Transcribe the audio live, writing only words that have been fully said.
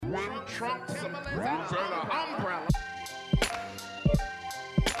Trunk, Timberlands, and an umbrella.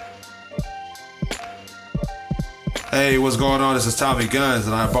 Hey, what's going on? This is Tommy Guns,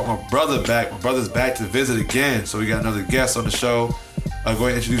 and I brought my brother back. My brother's back to visit again, so we got another guest on the show. Go ahead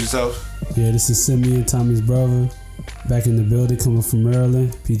and introduce yourself. Yeah, this is Simeon, Tommy's brother, back in the building, coming from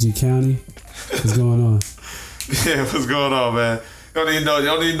Maryland, PG County. What's going on? Yeah, what's going on, man? You don't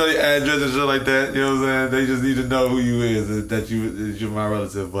need to know your address and shit like that. You know what I'm saying? They just need to know who you is, that you're my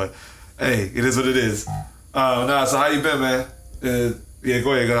relative. But hey, it is what it is. So how you been, man? Yeah,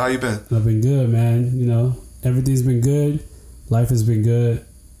 go ahead. How you been? I've been good, man. You know, everything's been good. Life has been good.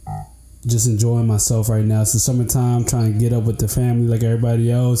 Just enjoying myself right now. It's the summertime, trying to get up with the family like everybody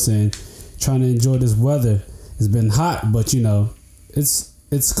else and trying to enjoy this weather. It's been hot, but you know, it's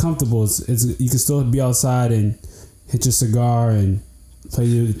comfortable. It's you can still be outside and hit your cigar and play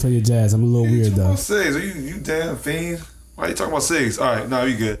your jazz. I'm a little weird though. Cigs? Are you damn fiend? Why are you talking about cigs? All right, no,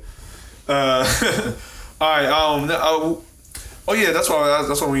 you good. All right. Oh yeah, that's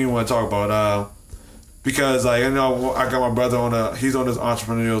what we want to talk about. Because like, you know, I got my brother he's on this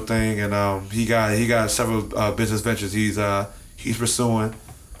entrepreneurial thing, and he got several business ventures he's pursuing,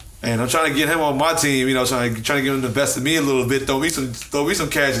 and I'm trying to get him on my team. You know, trying to get him to invest in me a little bit. Throw me some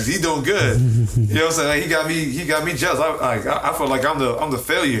cash. He's doing good. You know what I'm saying? Like, he got me jealous. I feel like I'm the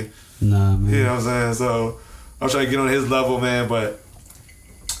failure. Nah, man. You know what I'm saying? So I'm trying to get on his level, man. But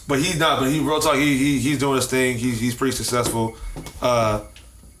he's not. But he real talk. He's doing his thing. He's pretty successful.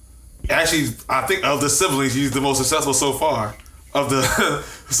 Actually, I think of the siblings, he's the most successful so far. Of the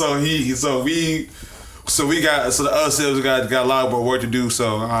the other siblings got a lot of work to do.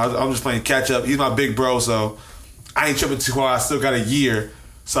 So I'm just playing catch up. He's my big bro, so I ain't tripping too hard. I still got a year,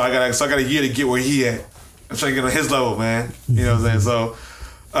 so I got a year to get where he at. I'm trying to get on his level, man. You know what I'm saying? So,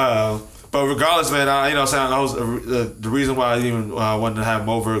 but regardless, man, I was the reason why I even wanted to have him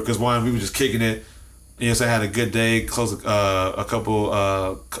over, because one, we were just kicking it. You know what I'm saying? I had a good day, closed a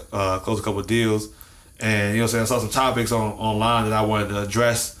couple deals, and you know what I'm saying? I saw some topics online that I wanted to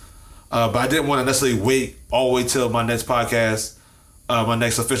address, but I didn't want to necessarily wait all the way till my next podcast, my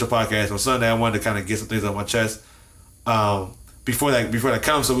next official podcast on Sunday. I wanted to kind of get some things on my chest before that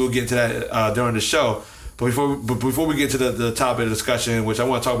comes, so we'll get into that during the show. But before we get to the topic of discussion, which I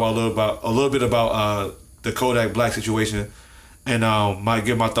want to talk about a little bit about the Kodak Black situation, and might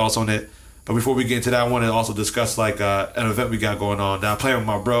give my thoughts on it. But before we get into that, I want to also discuss like an event we got going on that I'm playing with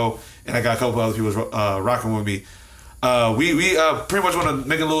my bro, and I got a couple other people rocking with me. We pretty much want to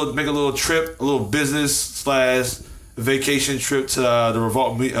make a little trip, a little business / vacation trip to the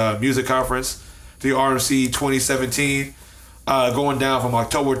Revolt Music Conference, the RMC 2017, going down from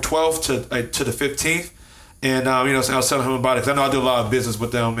October 12th to the 15th. And I was telling him about it because I know I do a lot of business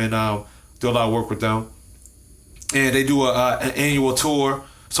with them and do a lot of work with them. And they do an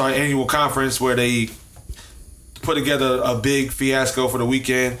annual conference where they put together a big fiasco for the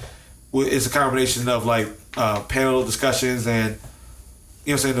weekend. It's a combination of like panel discussions and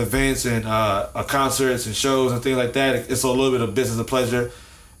events and concerts and shows and things like that. It's a little bit of business and pleasure.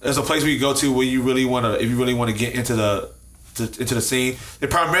 It's a place where you go to where you really want to get into the scene. They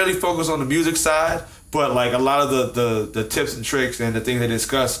primarily focus on the music side, but like a lot of the tips and tricks and the things they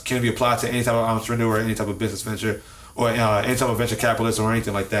discuss can be applied to any type of entrepreneur or any type of business venture, or any type of venture capitalist or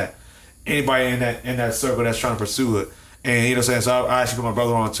anything like that. Anybody in that circle that's trying to pursue it. And you know what I'm saying? So I actually put my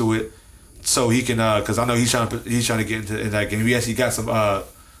brother onto it so he can, because I know he's trying to get into that game. He actually got some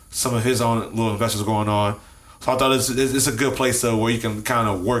of his own little investments going on. So I thought it's a good place where you can kind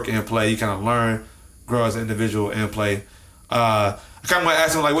of work and play. You kind of learn, grow as an individual and play. I kind of might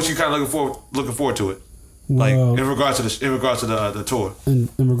ask him like, what you kind of looking forward to it? Like in regards to the tour. In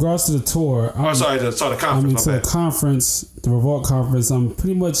regards to the tour, the conference. The conference, the Revolt conference. I'm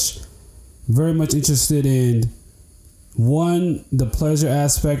pretty much very much interested in one, the pleasure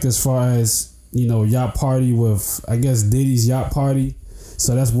aspect as far as yacht party with Diddy's yacht party.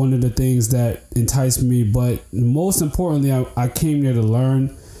 So that's one of the things that enticed me. But most importantly, I came there to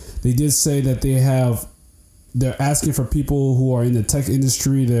learn. They did say that they're asking for people who are in the tech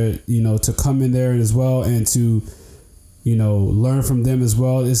industry to come in there as well and to learn from them as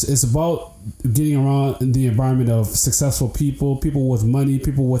well. It's about getting around in the environment of successful people with money,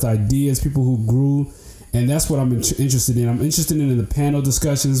 people with ideas, people who grew, and that's what I'm interested in. I'm interested in the panel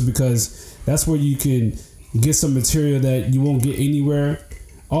discussions because that's where you can get some material that you won't get anywhere.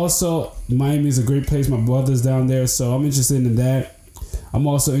 Also, Miami is a great place. My brother's down there, so I'm interested in that. I'm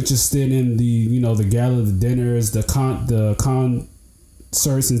also interested in the gala, the dinners, the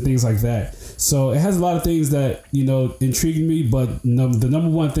concerts and things like that. So it has a lot of things that intrigue me. But the number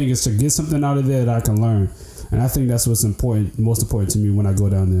one thing is to get something out of there that I can learn, and I think that's what's most important to me when I go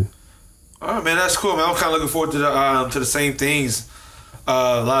down there. All right, man, that's cool, man. I'm kind of looking forward to the same things.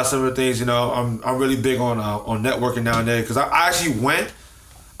 A lot of similar things, you know. I'm really big on networking down there because I actually went.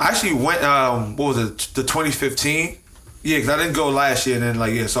 What was it? The 2015. Yeah, because I didn't go last year, and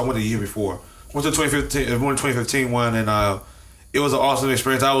then so I went the year before. Went to 2015. Went to 2015 one, and it was an awesome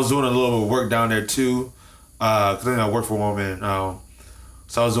experience. I was doing a little bit of work down there too, because I work for one man.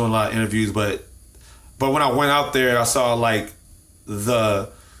 So I was doing a lot of interviews, but when I went out there, I saw like the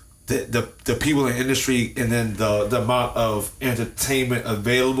people in the industry, and then the amount of entertainment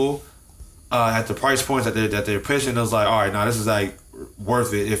available at the price points that they're pushing. I was like, all right, now this is like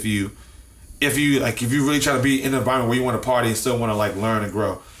worth it if you really try to be in an environment where you want to party and still want to like learn and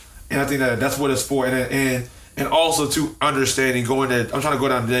grow. And I think that's what it's for. And also to understanding going there. I'm trying to go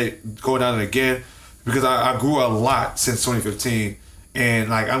down there again because I grew a lot since 2015, and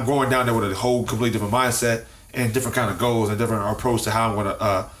like I'm going down there with a whole completely different mindset and different kind of goals and different approach to how I'm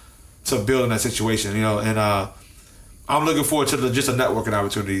gonna to build in that situation, you know. And I'm looking forward to just the networking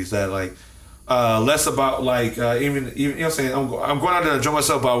opportunities that like less about like even you know what I'm saying. I'm going out there to enjoy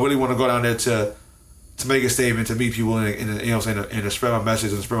myself, but I really want to go down there to make a statement, to meet people, and you know what I'm saying, and to spread my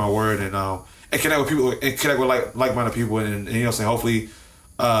message and spread my word, and connect with people, and connect with like-minded people, and you know what I'm saying. Hopefully,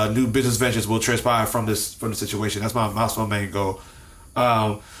 new business ventures will transpire from the situation. That's my main goal.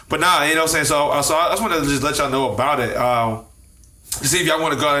 But nah, you know what I'm saying. So I just want to just let y'all know about it. To see if y'all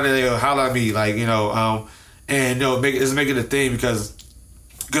want to go out there and holler at me, like, you know, and you know, make it a thing because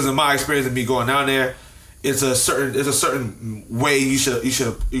in my experience of me going down there, it's a certain way you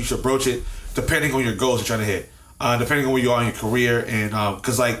should approach it depending on your goals you're trying to hit, depending on where you are in your career, and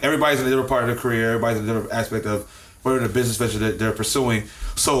because like everybody's in a different part of their career, everybody's in a different aspect of whatever the business venture that they're pursuing,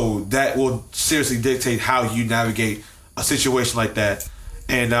 so that will seriously dictate how you navigate a situation like that,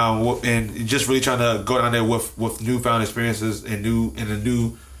 and just really trying to go down there with newfound experiences and new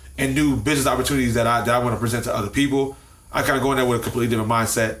business opportunities that I want to present to other people. I kind of go in there with a completely different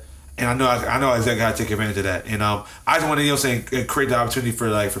mindset, and I know exactly how to take advantage of that. And I just want to, you know, saying, create the opportunity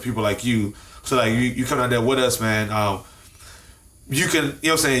for people like you. So like you come down there with us, man. You can, you know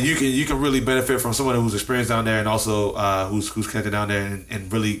what I'm saying, you can really benefit from someone who's experienced down there, and also who's connected down there,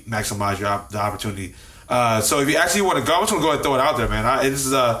 and really maximize the opportunity. So if you actually want to go, I'm just gonna go ahead and throw it out there, man. This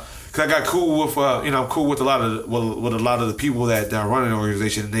is because I got cool with I'm cool with a lot of the people that are running the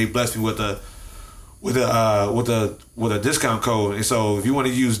organization, and they blessed me with a discount code. And so if you want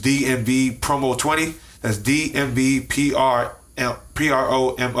to use DMV promo 20, that's DMV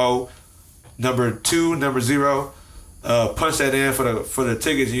PROMO number 2 number 0. Punch that in for the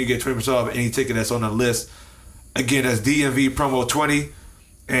tickets, and you get 20% off any ticket that's on the list. Again, that's DMV promo 20,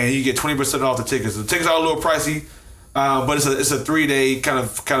 and you get 20% off the tickets. The tickets are a little pricey, but it's a 3-day kind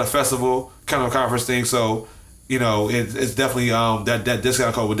of festival, kind of conference thing. So you know it's definitely that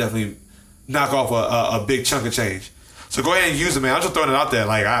discount code would definitely knock off a big chunk of change. So go ahead and use it, man. I'm just throwing it out there.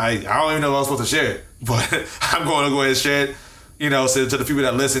 Like I don't even know if I was supposed to share it, but I'm going to go ahead and share it. You know, so to the people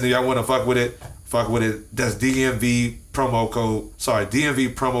that listen, if y'all want to fuck with it. That's DMV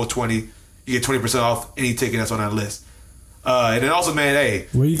DMV promo 20. You get 20% off any ticket that's on that list. And then also, man, hey,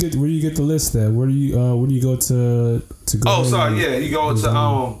 where you get the list at? Where do you go to go? Oh, sorry, yeah, you go to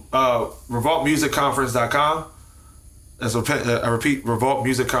revoltmusicconference.com. That's I repeat,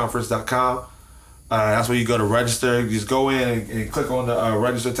 revoltmusicconference.com. That's where you go to register. You just go in and click on the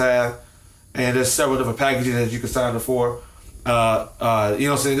register tab, and there's several different packages that you can sign up for. You know what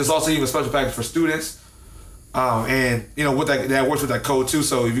I'm saying? There's also even a special package for students. And you know, with that works with that code too.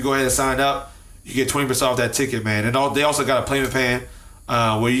 So if you go ahead and sign up, you get 20% off that ticket, man. And they also got a payment plan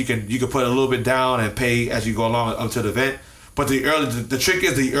where you can put a little bit down and pay as you go along up to the event. But the trick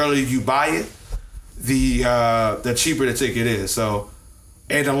is the earlier you buy it, the cheaper the ticket is. So,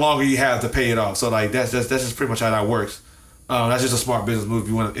 and the longer you have to pay it off. So like that's just pretty much how that works. That's just a smart business move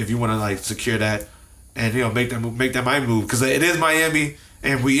if you want to like secure that. And you know, make that Miami move, because it is Miami,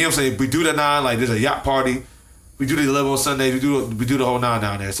 and we, you know what I'm saying, we do the 9, like there's a yacht party, we do the 11 on Sunday, we do the whole 9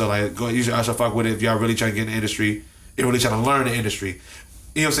 down there. So like, I should fuck with it if y'all really trying to get in the industry and really trying to learn the industry.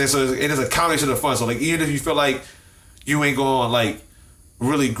 You know what I'm saying? So it is a combination of fun. So like, even if you feel like you ain't going to like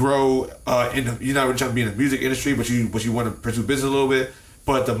really grow you're not really trying to be in the music industry, but you want to pursue business a little bit,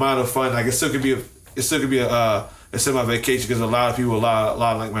 but the amount of fun, like it still could be a semi-vacation, because a lot of people, a lot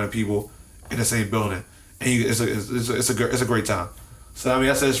of like-minded people in the same building, and it's a great time. So I mean,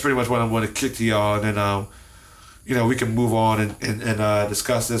 that's pretty much what I'm going to kick to y'all, and then you know, we can move on and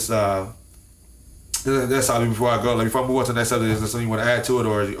discuss this. That's all. Before I go, like if I move on to the next subject, is there something you want to add to it,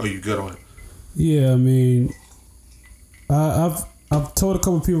 or are you good on it? Yeah, I mean, I've told a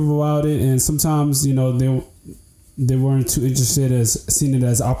couple people about it, and sometimes, you know, they weren't too interested as seeing it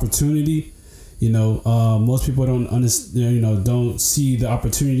as opportunity. Most people don't understand, don't see the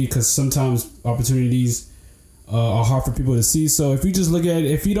opportunity, because sometimes opportunities are hard for people to see. So if you just look at it,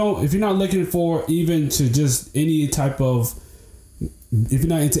 if you're not looking for even to just any type of, if you're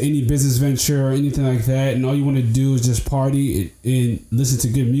not into any business venture or anything like that, and all you want to do is just party and listen to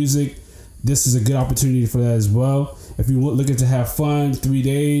good music, this is a good opportunity for that as well. If you're looking to have fun, 3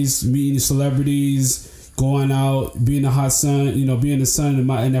 days, meeting celebrities, going out, being in the hot sun, being in the sun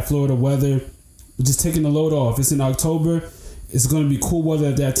in that Florida weather, just taking the load off. It's in October. It's going to be cool weather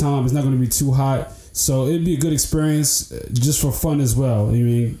at that time. It's not going to be too hot. So it'd be a good experience just for fun as well. I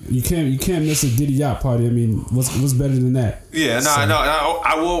mean, you can't miss a Diddy yacht party. I mean, what's better than that? Yeah,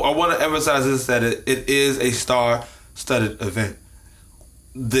 I want to emphasize this, that it is a star-studded event.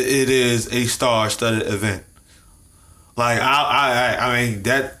 It is a star-studded event. Like I mean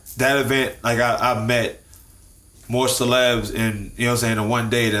that event, like I met more celebs in one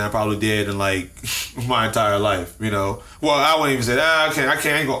day than I probably did in like my entire life. Well, I wouldn't even say that. I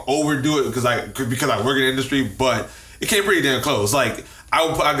ain't gonna overdo it because I work in the industry, but it came pretty damn close. Like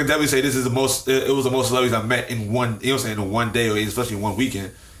I could definitely say this is it was the most celebrities I met in one in one day, or especially in one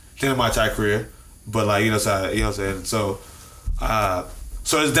weekend, in my entire career. But like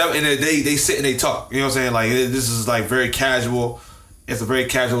so it's definitely, they sit and they talk. Like this is like very casual. It's a very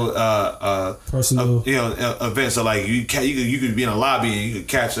casual, personal, event. So like you could be in a lobby and you could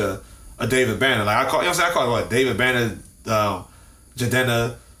catch a David Banner. Like I call it what, David Banner,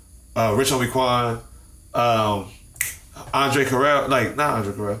 Jadena, Rich Homie Quan, Andre Carell. Like not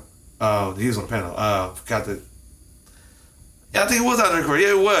Andre Carell. He was on the panel. I think it was Andre Carell.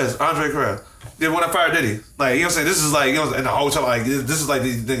 Yeah, it was Andre Carell. The one that fired Diddy. Like this is like in the hotel. Like this is like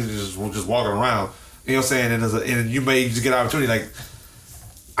these niggas just walking around. And you may just get an opportunity. Like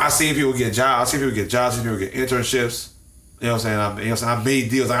I've seen people get jobs. I've seen people get internships. I made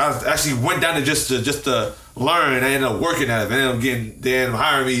deals. Like I actually went down to just to learn, and I ended up working at it. They ended up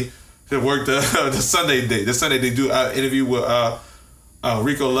hiring me to work the Sunday day. The Sunday they do an interview with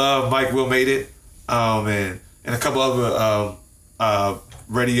Rico Love, Mike Will Made It, and a couple other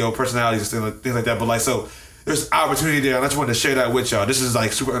radio personalities and things like that. But like, so there's opportunity there, and I just wanted to share that with y'all. This is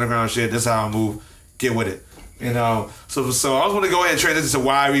like super underground shit. This is how I move. Get with it. So I was going to go ahead and transition to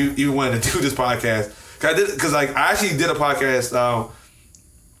why we even wanted to do this podcast. Because I actually did a podcast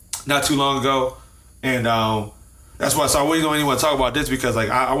not too long ago, and that's why. So I really don't even want to talk about this, because like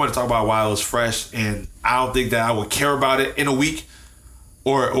I want to talk about why it was fresh, and I don't think that I would care about it in a week,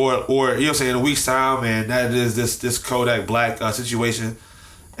 or in a week's time, and that is this Kodak Black situation,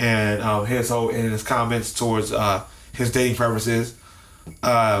 and his comments towards his dating preferences.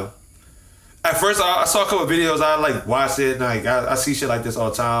 At first, I saw a couple of videos. I like watched it, and like I see shit like this all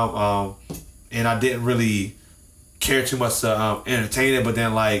the time. And I didn't really care too much to entertain it. But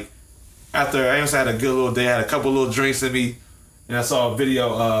then, like after I had a good little day, I had a couple little drinks in me, and I saw a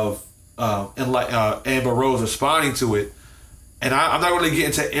video of Amber Rose responding to it. And I'm not really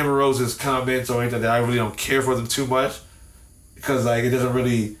getting to Amber Rose's comments or anything that I really don't care for them too much, because like it doesn't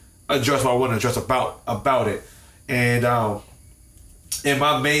really address what I want to address about it. And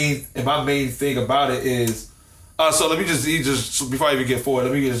my main thing about it is, so let me just before I even get forward,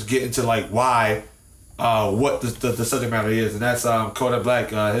 let me just get into like why, what the subject matter is, and that's Kodak Black.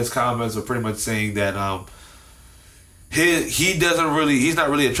 His comments are pretty much saying that he's not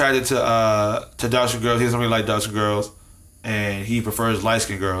really attracted to dark skin girls. He doesn't really like dark skin girls, and he prefers light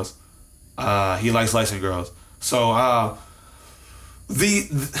skin girls. He likes light skin girls. So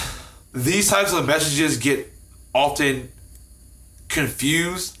these types of messages get often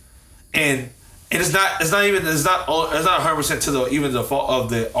confused, and it's not 100% to the fault of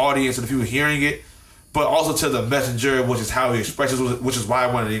the audience and the people hearing it, but also to the messenger, which is how he expresses, which is why I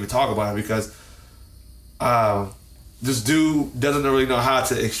wanted to even talk about it, because this dude doesn't really know how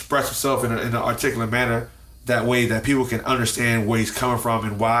to express himself in an articulate manner, that way that people can understand where he's coming from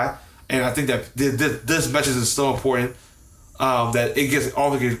and why. And I think that this message is so important that it gets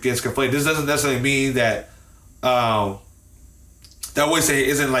conflated. This doesn't necessarily mean that that way saying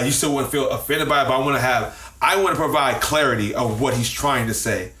isn't like you still wouldn't feel offended by it, but I want to provide clarity of what he's trying to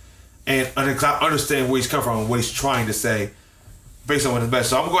say, and understand where he's coming from and what he's trying to say based on what his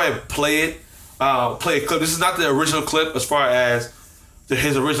message. So I'm gonna go ahead and play a clip. This is not the original clip as far as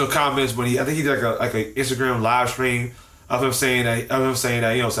his original comments, but I think he did like a Instagram live stream of him saying that I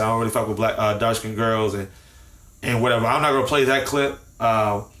don't really fuck with dark skinned girls and whatever. I'm not gonna play that clip,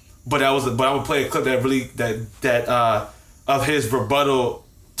 but I'm gonna play a clip that really that of his rebuttal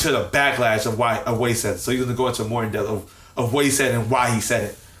to the backlash of what he said. So he's gonna go into more in depth of what he said and why he said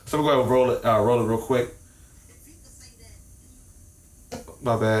it. So I'm gonna go ahead and roll it real quick.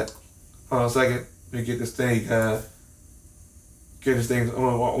 My bad. Hold on a second. Let me get this thing. I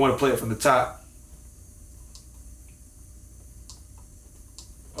want to play it from the top.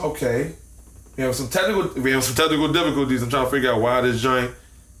 Okay. We have some technical difficulties. I'm trying to figure out why this joint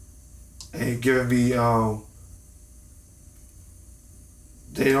ain't giving me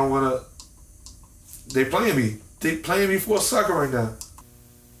they don't wanna they playing me. They playing me for a sucker right now.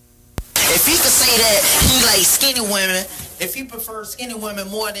 If you could say that you like skinny women, if you prefer skinny women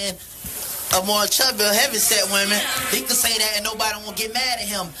more than a more chubby or heavyset women, he could say that and nobody won't get mad at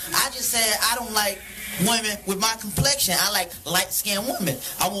him. I just said I don't like women with my complexion. I like light-skinned women.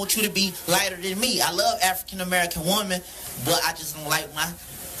 I want you to be lighter than me. I love African-American women, but I just don't like my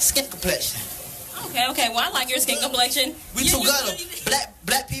skin complexion. Okay. Well, I like your skin complexion. We too gutter.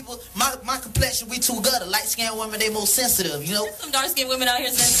 Black people, my complexion, we too gutter. Light-skinned women, they more sensitive, you know? There's some dark-skinned women out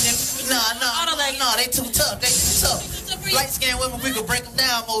here sensitive. No, they too tough. Light-skinned women, we could break them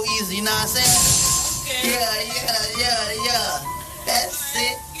down more easy, you know what I'm saying? Okay. Yeah. That's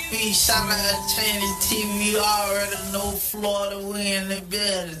it. We shot at Chinese TV, already know Florida, we in the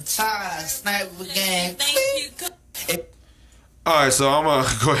building. Tired, sniper gang. Thank you. Alright, so I'm gonna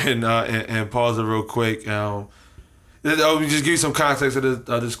go ahead and pause it real quick. We just give you some context of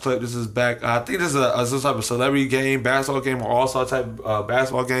this clip. This is back. I think this is some type of celebrity game, basketball game, or all-star type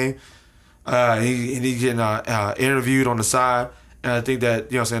basketball game. He getting interviewed on the side, and I think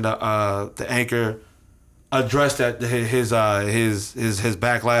that, you know what I'm saying, the anchor addressed that his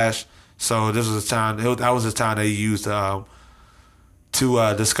backlash. So this was the time. That was the time that he used to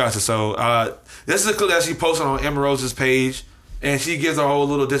discuss it. So this is a clip that she posted on Emma Rose's page, and she gives a whole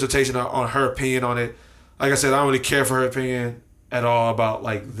little dissertation on her opinion on it. Like I said, I don't really care for her opinion at all about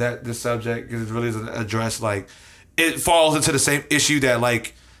like this subject, because it really doesn't address, like, it falls into the same issue that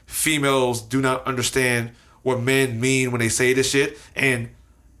like females do not understand what men mean when they say this shit. And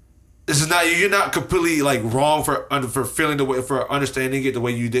this is not, you're not completely like wrong for feeling the way, for understanding it the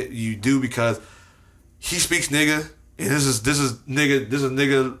way you do, because he speaks nigga, and this is nigga.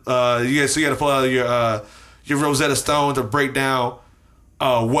 You got to pull out your Rosetta Stone to break down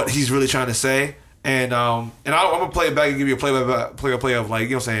what he's really trying to say. And I'm gonna play it back and give you a play of, like, you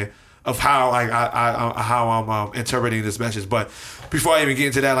know what I'm saying, of how like how I'm interpreting this message. But before I even get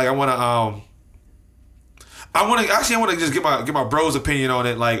into that, like, I want to just get my bro's opinion on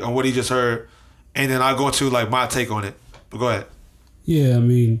it, like on what he just heard, and then I'll go into like my take on it. But go ahead. Yeah, I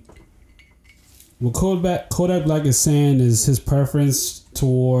mean, what Kodak Black is saying is his preference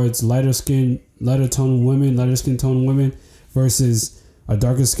towards lighter skin tone women versus a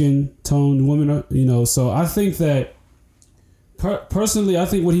darker skin tone woman. You know, so I think that personally, I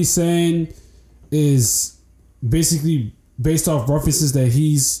think what he's saying is basically based off references that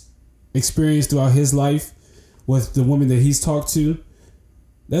he's experienced throughout his life with the women that he's talked to.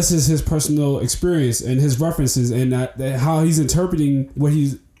 That's his personal experience and his references, and that how he's interpreting what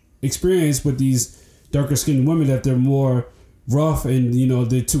he's experienced with these darker skinned women, that they're more rough and, you know,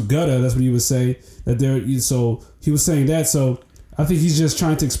 they're too gutter. That's what he would say, that they're, so he was saying that. So I think he's just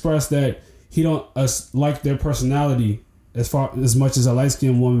trying to express that he don't like their personality as much as a light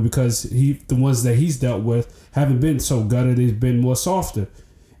skinned woman, because the ones that he's dealt with haven't been so gutter. They've been more softer.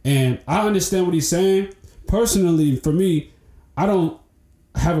 And I understand what he's saying. Personally, for me, I don't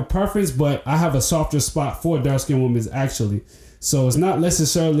have a preference, but I have a softer spot for dark skinned women, actually. So it's not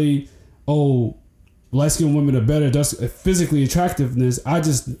necessarily, light skinned women are better physically attractiveness. I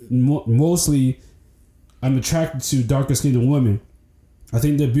just mostly I'm attracted to darker skinned women. I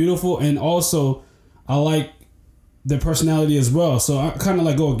think they're beautiful, and also I like their personality as well. So I kind of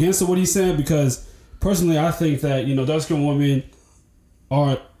like go against what he's saying, because personally I think that, you know, dark skinned women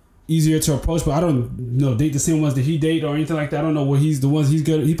are easier to approach, but I don't date the same ones that he date or anything like that. I don't know what the ones he's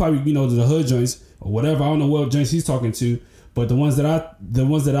good. He probably, you know, the hood joints or whatever. I don't know what joints he's talking to, but the ones that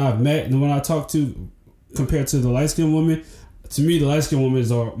I've met and the one I talked to, compared to the light skinned women, to me the light skinned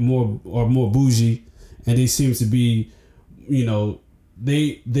women are more bougie, and they seem to be, you know,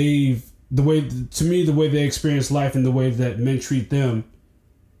 the way they experience life and the way that men treat them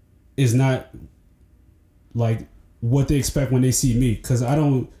is not like what they expect when they see me, because I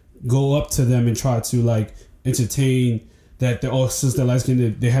don't go up to them and try to like entertain that they're all sister light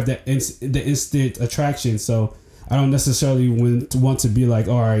skinned. They have that the instant attraction, so I don't necessarily want to be like,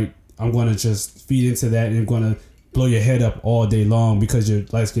 all right, I'm gonna just feed into that and I'm gonna blow your head up all day long because you're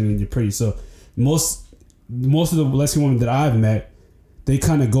light skinned and you're pretty. So most of the light skinned women that I've met, they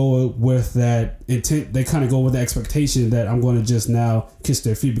kind of go with that intent. They kind of go with the expectation that I'm going to just now kiss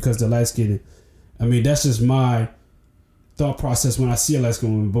their feet because they're light skinned. I mean, that's just my thought process when I see a light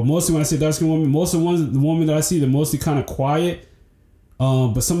skinned woman. But mostly when I see a dark skinned woman, most of the women that I see, they're mostly kind of quiet.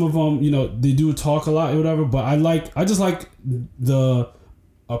 But some of them, they do talk a lot or whatever. But I just like the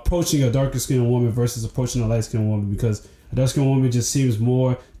approaching a darker skinned woman versus approaching a light skinned woman, because a dark skinned woman just seems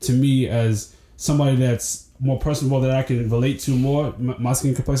more to me as somebody that's more personable, that I can relate to more. My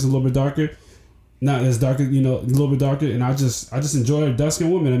skin complexion is a little bit darker, not as darker, a little bit darker, and I just enjoy dark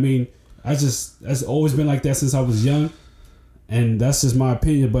skinned women. I mean, it's always been like that since I was young, and that's just my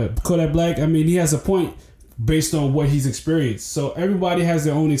opinion. But Kodak Black, I mean, he has a point based on what he's experienced. So everybody has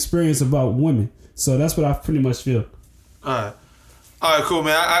their own experience about women. So that's what I pretty much feel. All right, cool,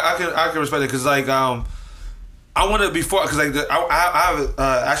 man. I can respect it, because like I want to before, because like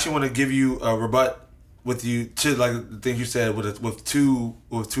I actually want to give you a rebut with you to like the things you said with two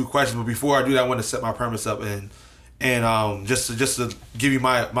questions. But before I do that, I want to set my premise up and just to give you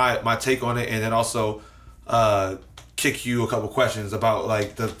my take on it, and then also kick you a couple questions about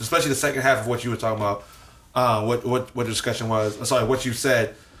like especially the second half of what you were talking about. What the discussion was. I'm sorry, what you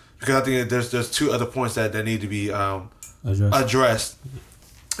said, because I think that there's two other points that need to be addressed.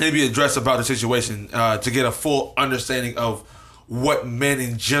 Need to be addressed about the situation to get a full understanding of what men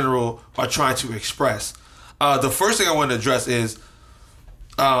in general are trying to express. The first thing I want to address is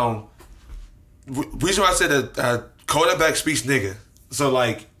reason why I said that Kodak Black speaks nigga. So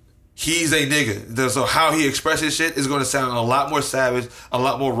like he's a nigga. So how he expresses shit is going to sound a lot more savage, a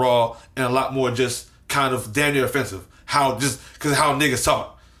lot more raw, and a lot more just kind of damn near offensive. Because how niggas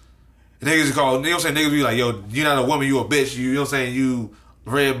talk. Niggas call, niggas be like, yo, you're not a woman, you a bitch. You know what I'm saying? You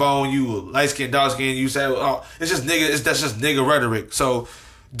red bone, you light skin, dark skin. You say, oh, it's just nigga. That's just nigga rhetoric. So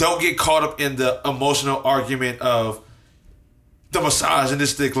don't get caught up in the emotional argument of the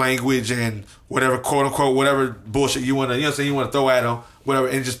misogynistic language and whatever, quote unquote, whatever bullshit you want to, you want to throw at him, whatever,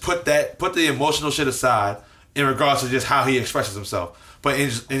 and just put the emotional shit aside in regards to just how he expresses himself. But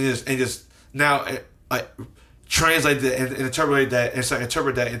and just now like translate that and interpret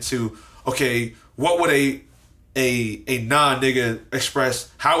that into, okay, what would a non-nigga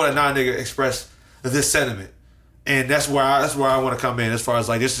express? How would a non-nigga express this sentiment? And that's where I want to come in, as far as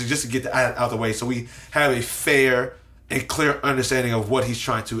like just to get that out the way, so we have a fair and clear understanding of what he's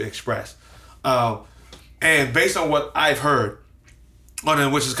trying to express. And based on what I've heard on it,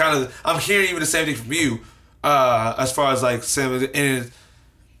 which is kind of, I'm hearing even the same thing from you, as far as like saying, and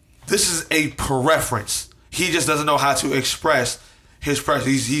this is a preference. He just doesn't know how to express his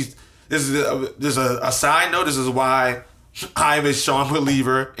preference. This is a side note. This is why I'm a strong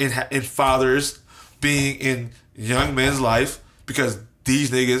believer in fathers being in young men's life, because these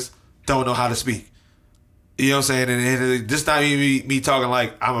niggas don't know how to speak. You know what I'm saying? And this not even me talking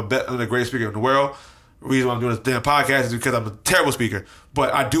like I'm the greatest speaker in the world. The reason why I'm doing this damn podcast is because I'm a terrible speaker.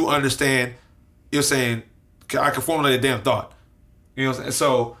 But I do understand, you know what I'm saying, I can formulate a damn thought. You know what I'm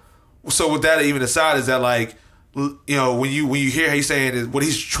saying? So with that even aside, is that like, you know, when you hear how he's saying is what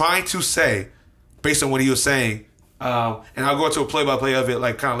he's trying to say based on what he was saying, and I'll go into a play-by-play of it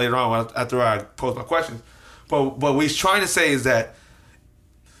like kind of later on after I pose my questions. But what he's trying to say is that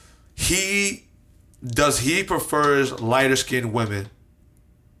he prefers lighter-skinned women,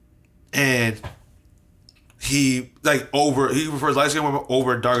 and he prefers lighter-skinned women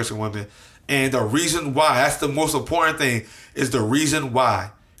over darker-skinned women. And the reason why, that's the most important thing, is the reason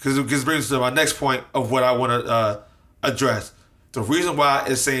why. Because it brings us to my next point of what I want to address. The reason why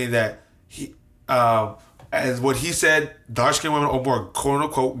is saying that he, as what he said, dark-skinned women are more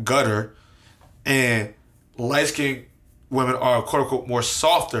quote-unquote gutter, and light-skinned women are quote-unquote more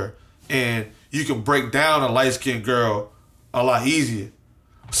softer, and you can break down a light-skinned girl a lot easier.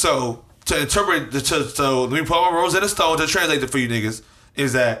 So to interpret, so let me put my Rosetta Stone to translate it for you niggas,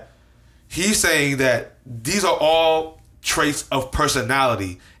 is that he's saying that these are all traits of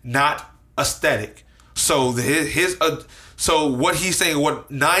personality, not aesthetic. So so what he's saying,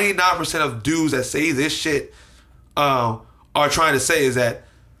 what 99% of dudes that say this shit are trying to say, is that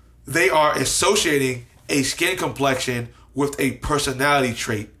they are associating a skin complexion with a personality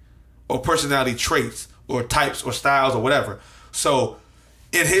trait, or personality traits, or types, or styles, or whatever. So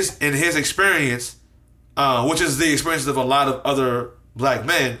in his experience, which is the experience of a lot of other black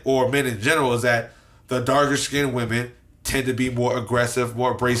men, or men in general, is that the darker skinned women tend to be more aggressive,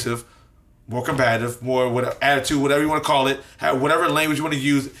 more abrasive, more combative, more attitude, whatever you want to call it, whatever language you want to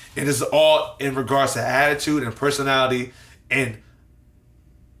use. And this is all in regards to attitude and personality, and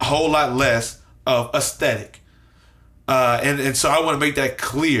a whole lot less of aesthetic. And so I want to make that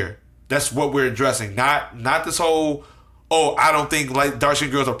clear. That's what we're addressing. Not this whole, oh, I don't think like dark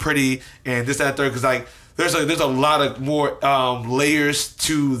skinned girls are pretty and this, that, third, because like there's a lot of more layers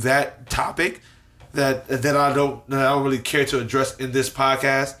to that topic that I don't really care to address in this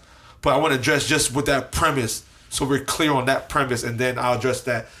podcast. But I want to address just with that premise, so we're clear on that premise, and then I'll address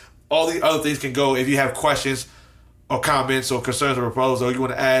that. All the other things can go if you have questions or comments or concerns or proposals, or you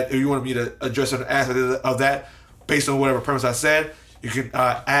want to add, or you want me to address an aspect of that based on whatever premise I said. You can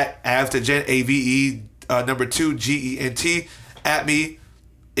at AveToGent, AVE number 2 GENT at me.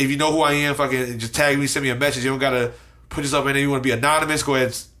 If you know who I am, fucking just tag me, send me a message. You don't gotta put yourself in there. You want to be anonymous? Go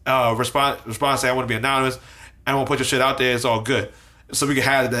ahead, respond. Say I want to be anonymous. I don't want to put your shit out there. It's all good, so we can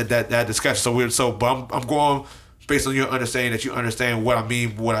have that discussion. But I'm going based on your understanding that you understand what I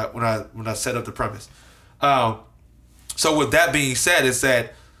mean when I set up the premise. So with that being said, is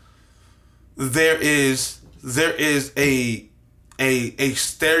that there is a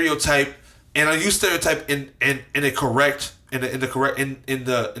stereotype, and I use stereotype in the correct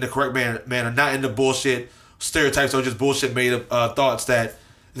manner, not in the bullshit stereotypes or just bullshit made up thoughts that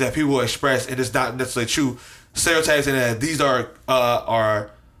people express, and it's not necessarily true. Stereotypes, and that these are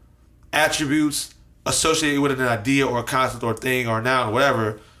attributes associated with an idea or a concept or thing or noun or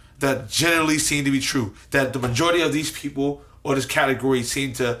whatever that generally seem to be true, that the majority of these people or this category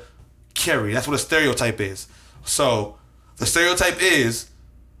seem to carry. That's what a stereotype is. So the stereotype is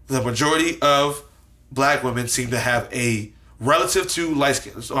the majority of black women seem to have a relative to dark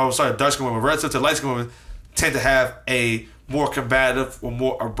skinned women, relative to light skinned women tend to have a more combative or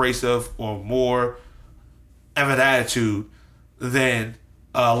more abrasive or more of an attitude than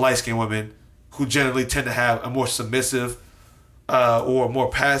light skinned women, who generally tend to have a more submissive or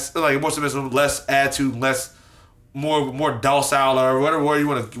more more submissive, less attitude, more docile, or whatever word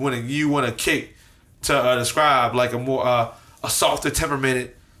you want to kick to describe, like a more a softer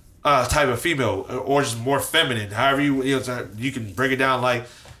temperamented type of female, or just more feminine. However you can break it down, like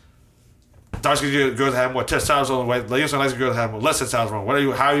dark skinned girls have more testosterone, light skinned girls have more less testosterone.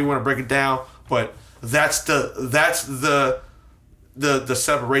 However you want to break it down, but that's the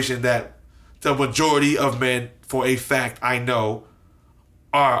separation that the majority of men, for a fact, I know,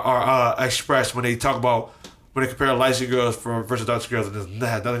 are expressed when they talk about, when they compare light skinned girls versus dark skinned girls, and it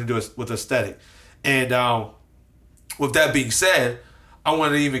has nothing to do with aesthetic. And with that being said, I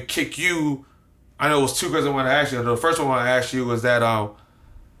wanted to even kick you. I know it was two questions I wanted to ask you. The first one I wanted to ask you was that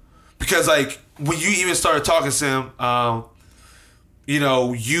because like when you even started talking, Sim,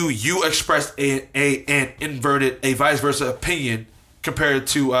 you expressed an inverted, a vice versa opinion compared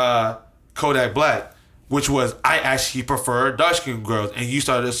to Kodak Black, which was, I actually prefer dark skinned girls, and you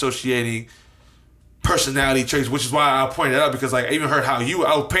started associating personality traits, which is why I pointed it out, because like I even heard how I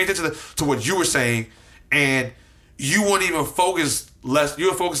was paying attention to what you were saying, and you weren't even focusing less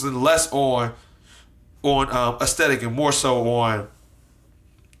on aesthetic and more so on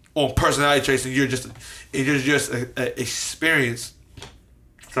personality traits, and you're just a experience.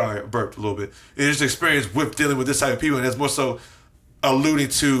 Sorry, I burped a little bit. It's just experience with dealing with this type of people, and it's more so alluding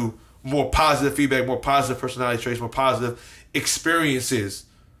to more positive feedback, more positive personality traits, more positive experiences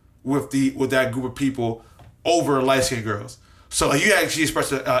with that group of people over light-skinned girls. So like, you actually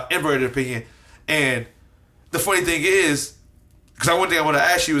expressed an inverted opinion, and the funny thing is, because one thing I want to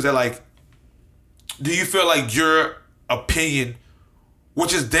ask you is that, like, do you feel like your opinion,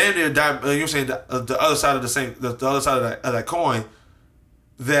 which is damn near, you're saying the other side of the other side of that coin,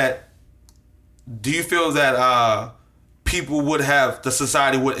 that do you feel that the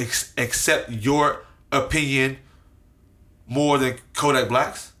society would accept your opinion more than Kodak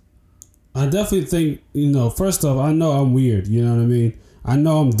Black's? I definitely think, first off, I know I'm weird, you know what I mean? I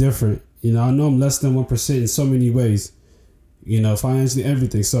know I'm different, I know I'm less than 1% in so many ways, financially,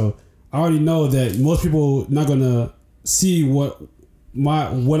 everything. So I already know that most people not gonna see what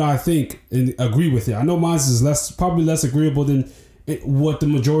I think and agree with it. I know mine is probably less agreeable than what the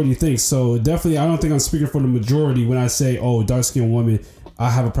majority thinks. So definitely, I don't think I'm speaking for the majority when I say, oh, dark-skinned woman, I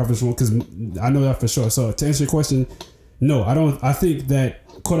have a preference for, because I know that for sure. So to answer your question, no, I don't. I think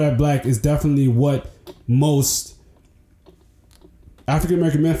that Kodak Black is definitely what most African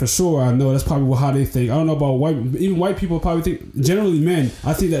American men, for sure, I know that's probably how they think. I don't know about white people probably think, generally men,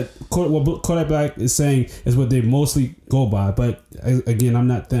 I think that what Kodak Black is saying is what they mostly go by. But again, I'm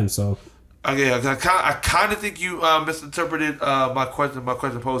not them, so. Okay, I kind of think you misinterpreted my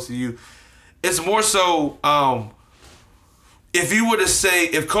question posed to you. It's more so,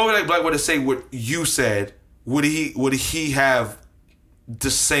 if Kodak Black were to say what you said, would he have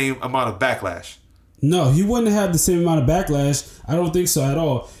the same amount of backlash? No, he wouldn't have the same amount of backlash. I don't think so at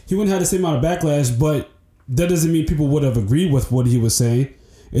all. He wouldn't have the same amount of backlash, but that doesn't mean people would have agreed with what he was saying.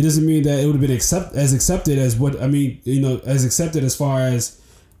 It doesn't mean that it would have been accepted as far as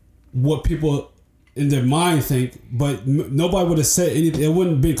what people in their mind think, but nobody would have said anything. It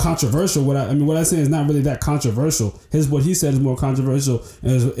wouldn't be controversial. What I say is not really that controversial. What he said is more controversial,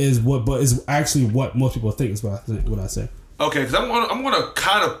 but is actually what most people think is what I say. Okay, because I'm gonna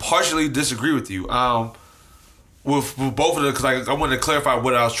kind of partially disagree with you. With both of them, because I wanted to clarify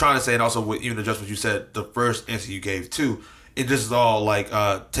what I was trying to say, and also even address what you said the first answer you gave too. And this is all like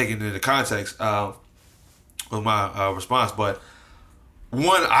taken into context with my response, but.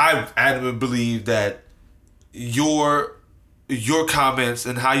 One, I adamantly believe that your comments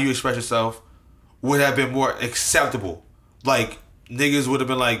and how you express yourself would have been more acceptable. Like, niggas would have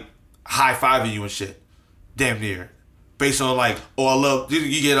been like high-fiving you and shit. Damn near. Based on like, oh,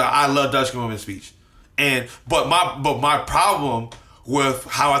 you get a I love dark skinned women speech. But my problem with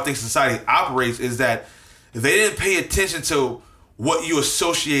how I think society operates is that they didn't pay attention to what you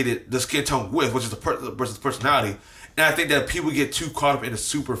associated the skin tone with, which is the person's personality. And I think that people get too caught up in the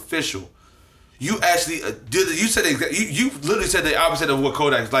superficial. You actually you said you literally said the opposite of what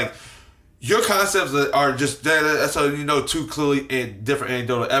Kodak's like. Your concepts are just so too clearly and different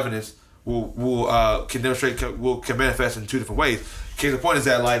anecdotal evidence can manifest in two different ways. Okay, the point is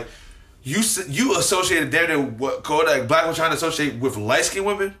that like you associated damn near what Kodak Black was trying to associate with light skinned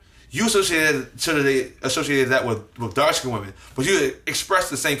women. You associated that with dark skinned women, but you expressed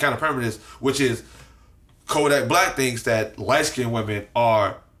the same kind of premise, which is. Kodak Black thinks that light-skinned women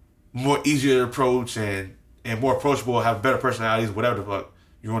are more easier to approach and more approachable, have better personalities, whatever the fuck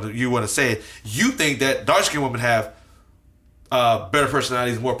you want to say it. You think that dark-skinned women have better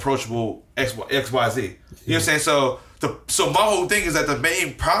personalities, more approachable X, Y, Z. You know what I'm saying? So my whole thing is that the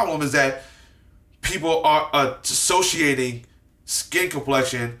main problem is that people are associating skin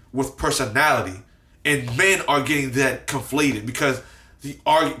complexion with personality, and men are getting that conflated because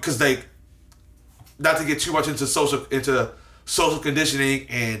they. Not to get too much into social conditioning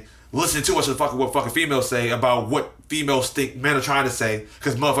and listen too much to what fucking females say about what females think men are trying to say,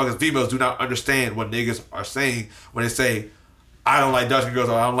 because females do not understand what niggas are saying when they say, I don't like dark girls,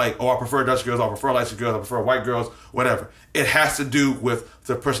 or I prefer dark girls, or I prefer light girls, I prefer white girls, whatever. It has to do with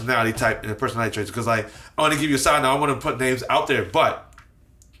the personality type and the personality traits. Because like, I want to give you a side note, I want to put names out there, but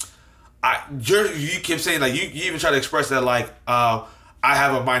you keep saying like you even try to express that like I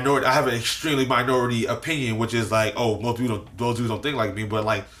have an extremely minority opinion, which is like, oh, most dudes don't think like me, but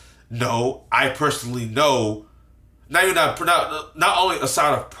like, no, I personally know, not only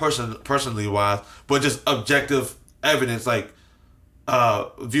aside of personally wise, but just objective evidence, like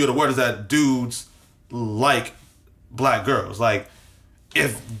view of the word is that dudes like black girls. Like,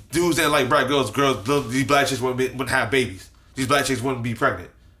 if dudes didn't like black girls, these black chicks wouldn't have babies. These black chicks wouldn't be pregnant.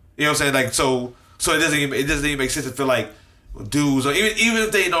 You know what I'm saying? Like, so it doesn't even make sense to feel like dudes, or even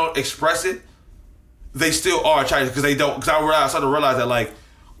if they don't express it, they still are trying, because they don't. Because I started to realize that like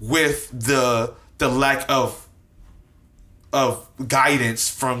with the lack of guidance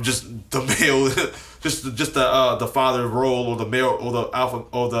from just the male, just the father role, or the male, or the alpha,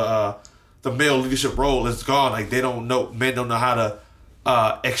 or the male leadership role is gone. Like men don't know how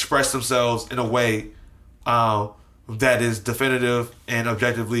to express themselves in a way that is definitive and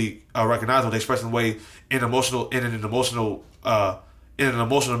objectively recognizable. They express in a way in an emotional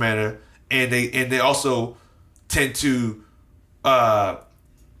manner, and they also tend to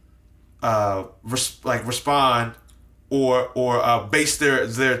respond or base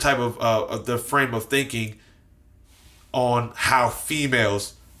their type of their frame of thinking on how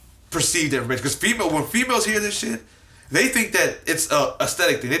females perceive their information. Because when females hear this shit, they think that it's a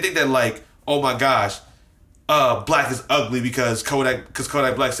aesthetic thing. They think that like, oh my gosh, black is ugly because Kodak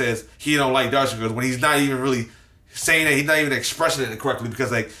Black says he don't like dark girls, when he's not even really saying that, he's not even expressing it correctly,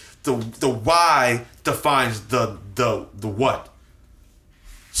 because like the why defines the what.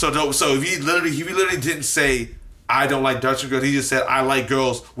 So if he literally didn't say I don't like dark girls, he just said I like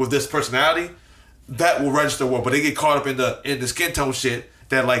girls with this personality, that will register well. But they get caught up in the skin tone shit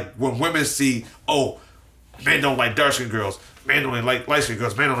that like when women see, oh, men don't like dark skinned girls, men only like light skinned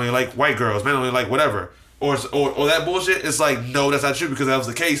girls, men only like white girls, men only like whatever. Or that bullshit, it's like, no, that's not true, because if that was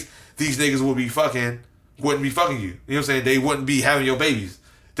the case, these niggas wouldn't be fucking you. You know what I'm saying? They wouldn't be having your babies.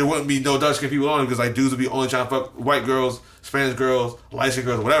 There wouldn't be no dark skinned people on it, because like dudes would be only trying to fuck white girls, Spanish girls, light skinned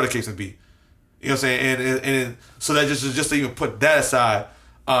girls, whatever the case may be. You know what I'm saying? And so that just to even put that aside.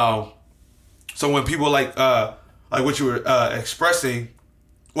 So when people like what you were expressing,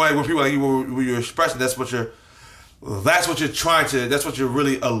 when people like you were expressing, that's what you're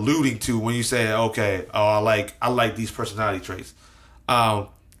really alluding to when you say, okay, oh, I like these personality traits. But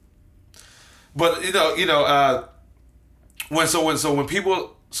when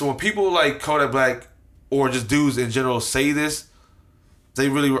people like Kodak Black or just dudes in general say this, they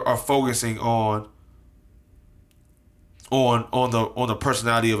really are focusing on on the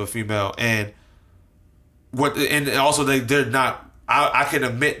personality of a female and also they're not. I can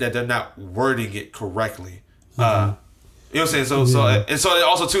admit that they're not wording it correctly. You know what I'm saying? So it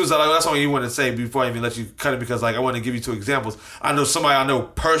also too is that, like, that's what you want to say before I even let you cut it, because like I want to give you 2 examples. I know somebody I know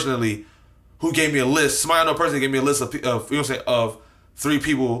personally who gave me a list. Somebody I know personally gave me a list of you know what I'm saying, of 3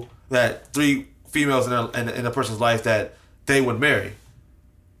 people, that 3 females in a person's life that they would marry,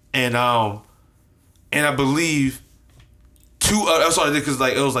 and I believe 2. I'm sorry, because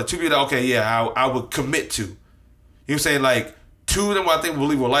like it was like 2 people that I would commit to. You know what I'm saying? Like 2 of them I think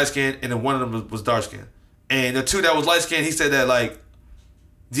believe were light skinned, and then 1 of them was dark skinned. And the 2 that was light skinned, he said that like,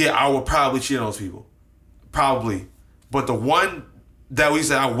 yeah, I would probably cheat on those people, probably. But the one that we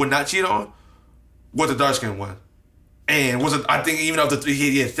said I would not cheat on was the dark skinned one, and wasn't. I think even of the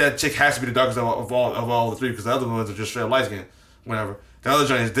 3, that chick has to be the darkest of all the 3, because the other ones are just straight light skinned, whatever. The other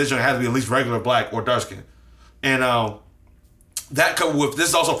joint, this joint has to be at least regular black or dark skinned, and that coupled with this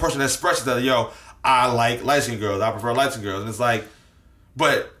is also a person that expresses that, yo, I like light skinned girls, I prefer light skinned girls, and it's like,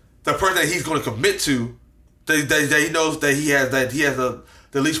 but the person that he's going to commit to, that he knows that he has the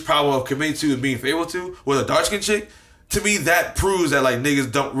least problem of committing to and being faithful to, was a dark skinned chick. To me, that proves that like niggas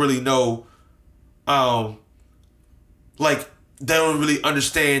don't really know, like they don't really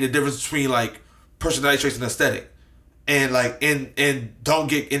understand the difference between like personality traits and aesthetic, and like and don't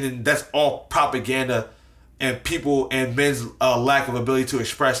get, and then that's all propaganda and people and men's lack of ability to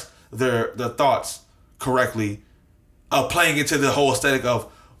express their thoughts correctly, playing into the whole aesthetic of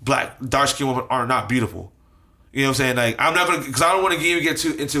dark skinned women are not beautiful. You know what I'm saying? Like, I'm not gonna, because I don't want to even get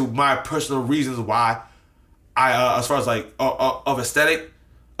into my personal reasons why I, as far as like of aesthetic,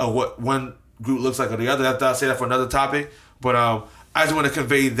 of what one group looks like or the other. I'll say that for another topic. But I just want to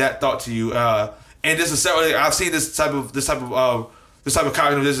convey that thought to you. And this is several. I've seen this type of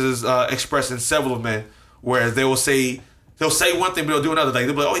cognitive dissonance expressed in several of men, where they'll say one thing but they'll do another. Like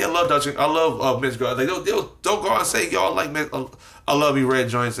they'll be like, oh yeah, I love men's girls. Like they'll go out and say, yo, I like men. I love you red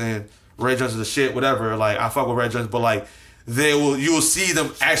joints, and red joints is the shit, whatever. Like I fuck with red joints, but like you will see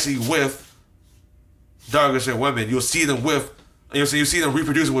them actually with darker skinned women. You'll see them with, you see them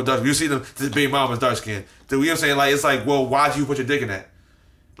reproducing with dark. You see them, the baby mom is dark skinned. You know what I'm saying? Like it's like, well, why'd you put your dick in that?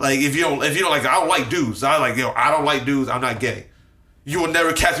 Like if you don't like, I don't like dudes. I don't like dudes. I'm not gay. You will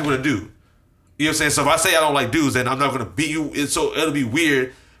never catch me with a dude. You know what I'm saying? So if I say I don't like dudes, then I'm not gonna beat you. So it'll be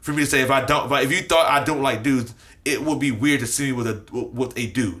weird for me to say if you thought I don't like dudes, it would be weird to see me with a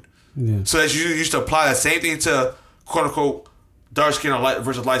dude. Yeah. So that you used to apply the same thing to quote unquote dark skin or light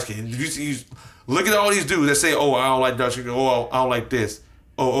versus light skin. You look at all these dudes that say, oh, I don't like dark skin, oh, I don't like this,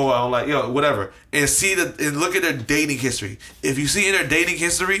 oh, I don't like, whatever, and look at their dating history. If you see in their dating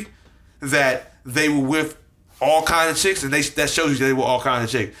history that they were with all kinds of chicks, and that shows you they were all kinds of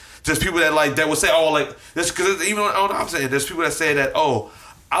chicks. There's people that will say, oh, like this, because even on the opposite end, there's people that say that, oh,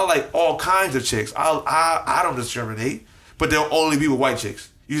 I like all kinds of chicks. I don't discriminate, but they'll only be with white chicks.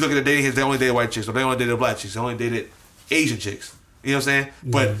 You look at the dating history, they only dated white chicks, or they only dated black chicks, they only dated Asian chicks. You know what I'm saying?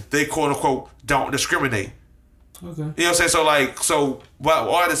 Yeah. But they quote unquote don't discriminate. Okay. You know what I'm saying? So what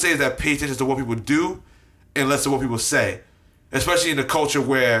all I have to say is that pay attention to what people do and less to what people say. Especially in the culture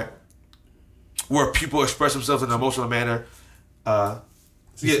where people express themselves in an emotional manner.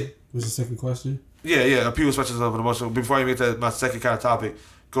 What's the second question? Yeah. People express themselves in an emotional. Before I get to my second kind of topic,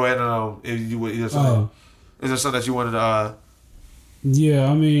 go ahead and if you would, is there something that you wanted to Yeah,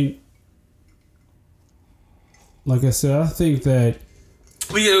 I mean, like I said, I think that.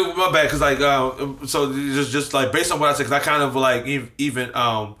 Well, yeah, my bad, because like, so just like based on what I said, because I kind of like even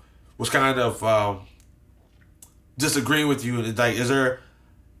was kind of disagreeing with you. Like, is there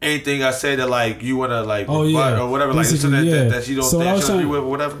anything I said that like you want to like rebut or whatever, like something that you don't agree with or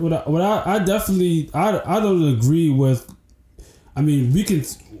whatever? What I definitely I don't agree with. I mean,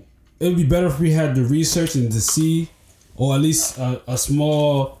 it'd be better if we had the research and to see. Or at least a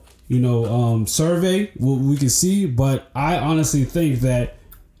small, survey we can see. But I honestly think that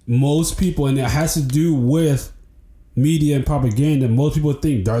most people, and it has to do with media and propaganda, most people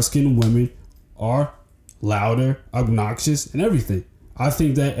think dark-skinned women are louder, obnoxious, and everything. I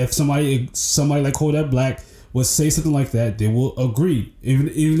think that if somebody like Kodak Black would say something like that, they will agree.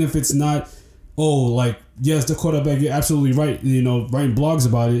 Even if it's not, yes, the Kodak Black, you're absolutely right, writing blogs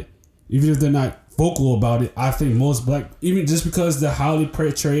about it. Even if they're not vocal about it, I think most black, even just because they're highly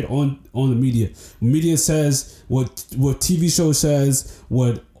portrayed on the media. Media says what TV show says,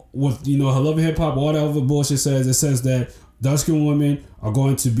 what Love and Hip Hop, all that other bullshit says. It says that dark-skinned women are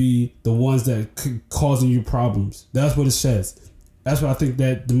going to be the ones that causing you problems. That's what it says. That's why I think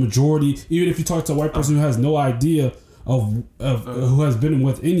that the majority, even if you talk to a white person who has no idea of who has been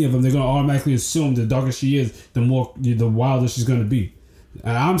with any of them, they're gonna automatically assume the darker she is, the wilder she's gonna be.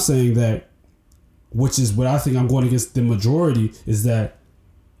 And I'm saying that, which is what I think I'm going against the majority, is that,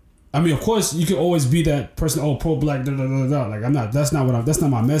 I mean, of course, you can always be that person. Oh, pro black, da da da da. Like I'm not. That's not what I'm. That's not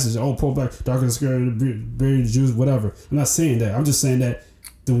my message. Oh, pro black, darker skin, bearded Jews, whatever. I'm not saying that. I'm just saying that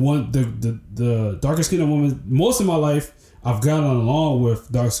the darker skinned woman. Most of my life, I've gotten along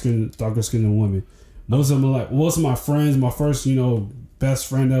with darker skinned women. Most of my friends, my first best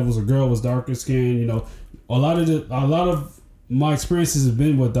friend that was a girl was darker skinned. A lot of my experiences have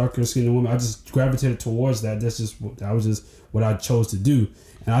been with darker skinned women. I just gravitated towards that. That was just what I chose to do.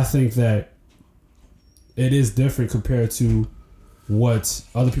 And I think that it is different compared to what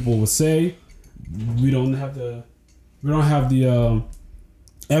other people would say. I don't have the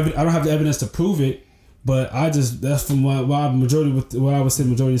evidence to prove it, but that's from what I would say.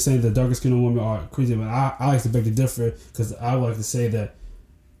 Majority is saying that darker skinned women are crazy, but I like to beg to differ, because I would like to say that,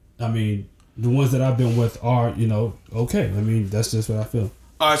 I mean, the ones that I've been with are okay. I mean, that's just what I feel.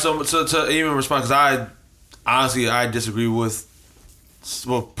 All right, so to even respond, because I disagree with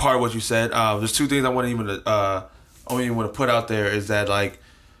part of what you said. There's two things I want to put out there, is that like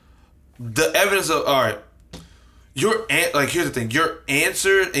the evidence of, all right, here's the thing, your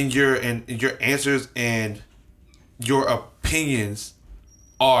answer and your answers and your opinions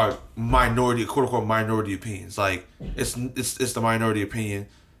are minority, quote unquote minority opinions. Like it's the minority opinion.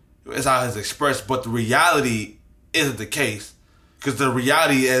 It's how it's expressed, but the reality isn't the case, because the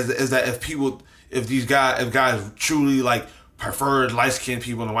reality is that if guys truly like prefer light skinned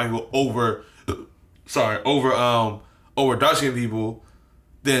people and white people over dark skinned people,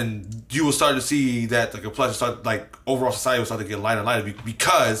 then you will start to see that the complexion start, like overall society will start to get lighter and lighter,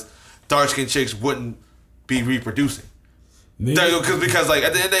 because dark skinned chicks wouldn't be reproducing. Because like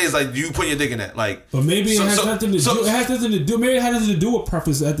at the end of the day, it's like you put your dick in that. Like, but maybe it has nothing to do. It has nothing to do. Maybe it has nothing to do with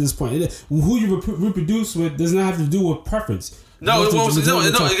preference at this point. Who you reproduce with does not have to do with preference. No, it won't. No,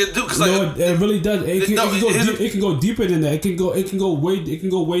 it can do, because like it really does. It can go deeper than that. It can go way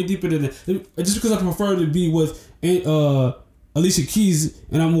deeper than that. Just because I prefer to be with Alicia Keys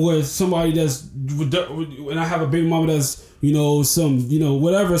and I'm with somebody and I have a baby mama that's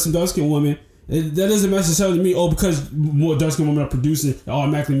some dark skinned woman. That doesn't necessarily mean because more dark skinned women are producing, it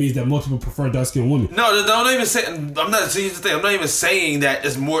automatically means that most people prefer dark skinned women. No, don't even say. I'm not saying that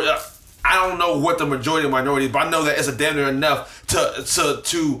it's more. I don't know what the majority or minority is, but I know that it's a damn near enough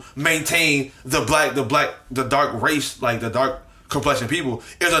to maintain the dark race, like the dark complexion people.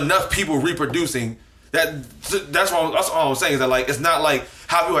 There's enough people reproducing that's all I'm saying, is that like it's not like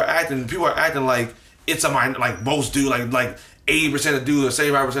how people are acting. People are acting like it's like most dudes, like 80% of dudes or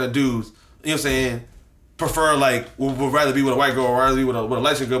 75% of dudes. You know what I'm saying? Prefer like would rather be with a white girl or rather be with a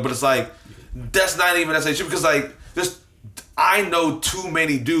light skinned girl, but it's like that's not even necessarily true, because like I know too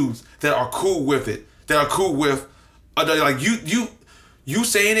many dudes that are cool with it. That are cool with like you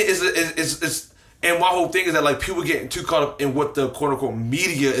saying it is and my whole thing is that like people getting too caught up in what the quote unquote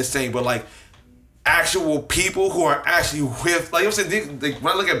media is saying, but like actual people who are actually with, like I'm saying,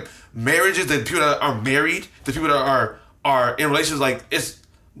 when I look at marriages, the people that are married, the people that are in relationships, like it's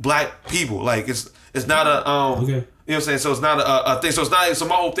black people. Like it's not a okay. You know what I'm saying? So it's not a thing. So it's not. So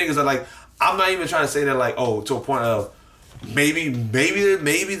my whole thing is that like I'm not even trying to say that like to a point of maybe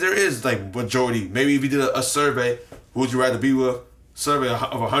there is like majority. Maybe if you did a survey, who would you rather be with? Survey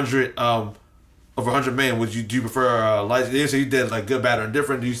of 100 men, do you prefer a light? You say you did like good, bad, or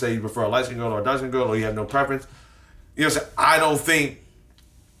indifferent. Do you say you prefer a light skin girl or a dark skin girl, or you have no preference? You know what I'm saying? I don't think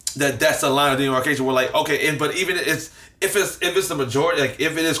that's the line of demarcation where like okay, but even if it's the majority, like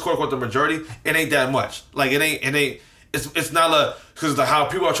if it is quote unquote the majority, it ain't that much. Like it ain't. It's not because how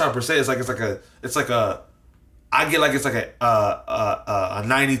people are trying to portray it's like a I get like it's like a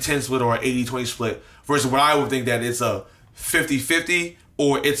 90-10 split or an 80-20 split versus what I would think that it's a 50-50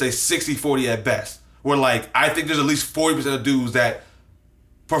 or it's a 60-40 at best. Where like I think there's at least 40% of dudes that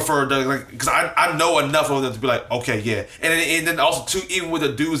prefer because I know enough of them to be like okay yeah, and then also too, even with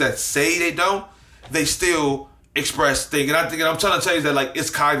the dudes that say they don't, they still express things, and I'm trying to tell you that like it's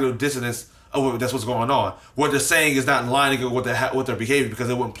cognitive dissonance of that's what's going on. What they're saying is not in line with their behavior, because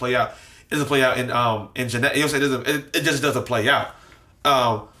it wouldn't play out. It doesn't play out in genetic. You know what I'm saying? It just doesn't play out.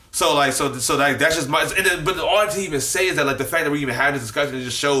 So that's just my. But all to even say is that like the fact that we even have this discussion, it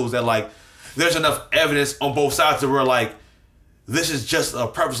just shows that like there's enough evidence on both sides to where like this is just a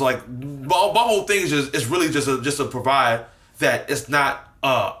purpose. Like my whole thing is really just to provide that it's not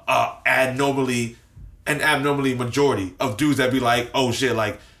abnormally majority of dudes that be like oh shit,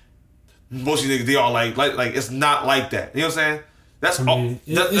 like most of these niggas they all like it's not like that. You know what I'm saying? That's I mean,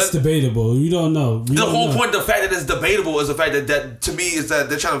 all. it's debatable. You don't know. The whole point, the fact that it's debatable is the fact that to me is that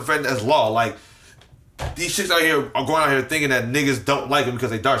they're trying to defend it as law. Like, these chicks out here are going out here thinking that niggas don't like them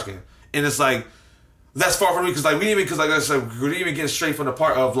because they dark skinned. And it's like, that's far from me because like, we didn't even get straight from the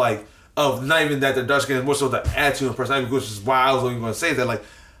part of like, of not even that they're dark skinned, more so the attitude and personality, which is why I was only going to say that like,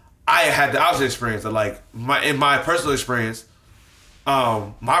 I had the opposite experience that like, in my personal experience,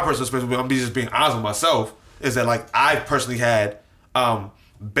 I'm just being honest with myself, is that like, I personally had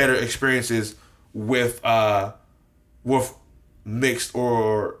better experiences with mixed,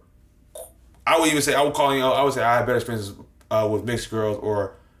 or I would say I had better experiences with mixed girls,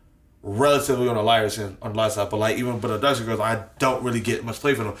 or relatively on the lighter side. But like even the dark girls, I don't really get much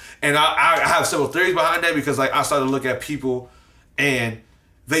play for them, and I have several theories behind that because like I started to look at people, and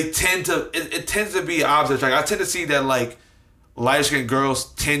they tend to it tends to be opposite. Like I tend to see that like lighter skinned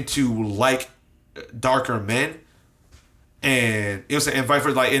girls tend to like darker men. And you know what I'm saying, and vice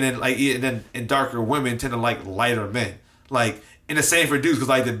versa, and darker women tend to like lighter men. Like, and the same for dudes, because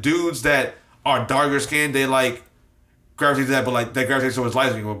like the dudes that are darker skinned, they like gravitate to that, but like they gravitate towards light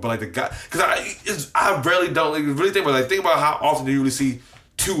skinned. But like the guy, because I rarely don't like, really think about how often do you really see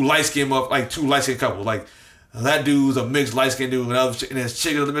two light skinned couples. Like that dude's a mixed light skinned dude, and this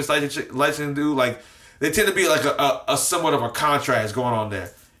chick is a mixed light skinned dude. Like they tend to be like a somewhat of a contrast going on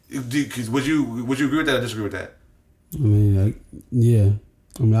there. Would you agree with that or disagree with that? I mean, yeah.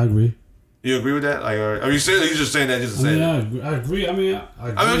 I mean, I agree. You agree with that? Like, are you saying? Are you just saying that just to say that? I agree. I mean,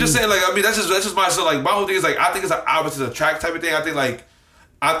 I'm just saying. Like, I mean, that's just my so like my whole thing is like I think it's an opposite attract type of thing. I think like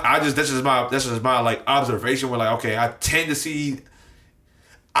that's just my like observation where like okay, I tend to see.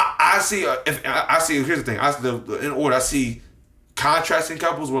 I see here's the thing. In order I see contrasting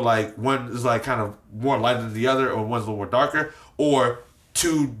couples where like one is like kind of more light than the other, or one's a little more darker, or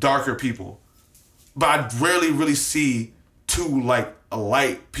two darker people. But I rarely really see two like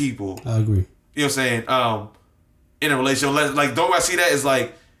light people. I agree. You know what I'm saying? In a relationship, like the way I see that is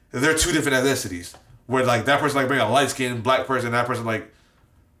like they're two different ethnicities. Where like that person like bring a light skinned black person, that person like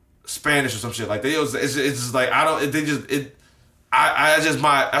Spanish or some shit. Like it's just like I don't. They just it. That's just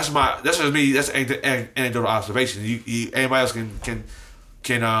me. That's anecdotal observation. Anybody else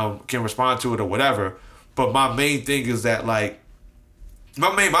can respond to it or whatever. But my main thing is that like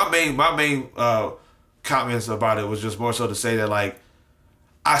my main comments about it was just more so to say that like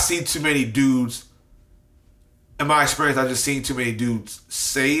I see too many dudes. In my experience, I just seen too many dudes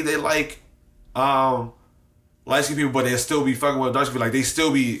say they like light skinned people, but they still be fucking with dark skinned people. Like they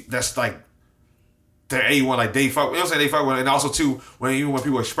still be that's like their A1, like they fuck. You know what I'm saying? They fuck with, and also too when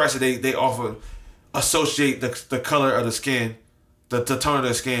people express it, they often associate the color of the skin, the tone of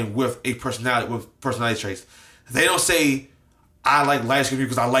their skin with personality traits. They don't say I like light skinned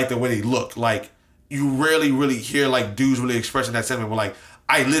people because I like the way they look. Like you rarely really hear like dudes really expressing that sentiment. Where like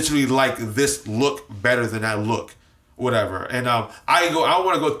I literally like this look better than that look, whatever. And I don't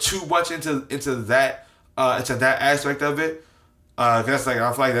want to go too much into that aspect of it. Cause that's like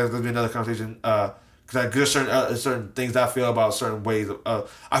I feel like there's gonna be another conversation. Because there's certain things that I feel about certain ways. I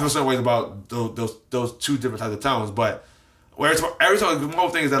feel certain ways about those two different types of tones. But every time the whole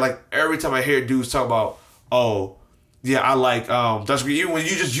thing is that like every time I hear dudes talk about, oh yeah, I like that's even when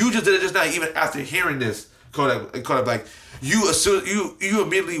you just did it just now. Even after hearing this, Kodak, like you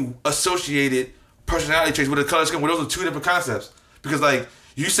immediately associated personality traits with the color skin. Well, those are two different concepts. Because like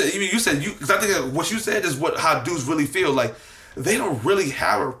you said, because I think that what you said is how dudes really feel. Like they don't really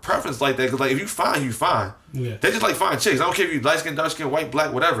have a preference like that. Because like if you fine, you fine. Yeah. They just like fine chicks. I don't care if you light skin, dark skin, white,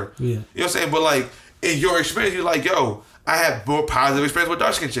 black, whatever. Yeah. You know what I'm saying? But like in your experience, you're like, yo, I have more positive experience with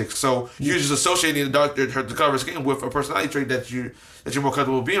dark skin chicks. So you're just associating the color of skin with a personality trait that you're more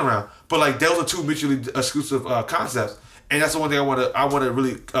comfortable being around. But like those are two mutually exclusive concepts. And that's the one thing I want to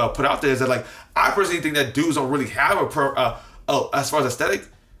really put out there is that like I personally think that dudes don't really have as far as aesthetic,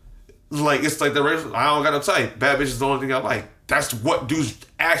 like it's like the race. I don't got no type. Bad bitch is the only thing I like. That's what dudes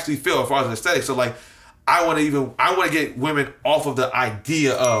actually feel as far as aesthetic. So like I want to get women off of the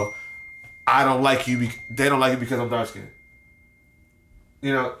idea of I don't like you. They don't like you because I'm dark skinned.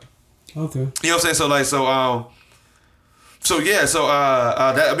 You know. Okay. You know what I'm saying? So like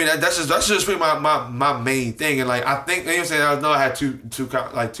that's just pretty my main thing. And like I think, you know what I'm saying, I know I had two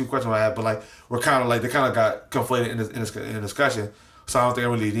questions I had, but like we're kind of like they kind of got conflated in this discussion. So I don't think I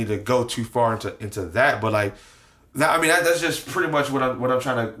really need to go too far into that. But like that, I mean that's just pretty much what I'm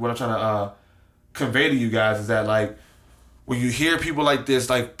trying to convey to you guys is that like when you hear people like this,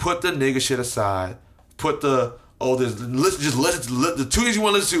 like put the nigga shit aside, put the listen. The two things you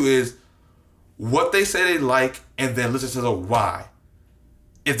want to listen to is what they say they like, and then listen to the why.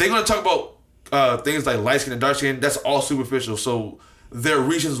 If they're gonna talk about things like light skin and dark skin, that's all superficial. So their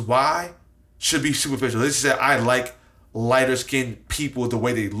reasons why should be superficial. They just say, I like lighter skinned people, the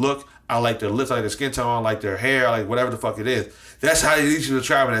way they look. I like their lips, I like their skin tone, I like their hair, I like whatever the fuck it is. That's how they lead you to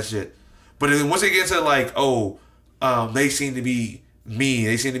travel that shit. But then once they get into like, they seem to be mean,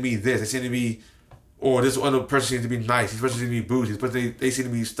 they seem to be this, they seem to be, or this other person seems to be nice, this person seems to be bougie, but they seem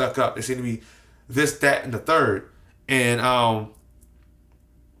to be stuck up, they seem to be this, that, and the third. And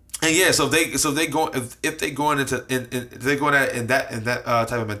yeah, so if they go in that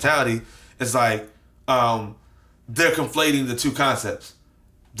type of mentality, it's like they're conflating the two concepts.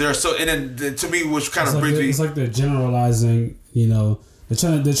 They're so, and then to me, which kind of brings me, it's like they're generalizing. You know, they're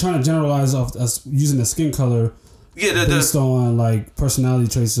trying to generalize off us using the skin color. Yeah, based on like personality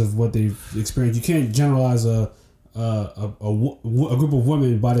traits of what they've experienced. You can't generalize a group of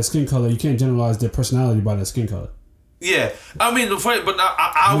women by their skin color. You can't generalize their personality by their skin color. Yeah, I mean, but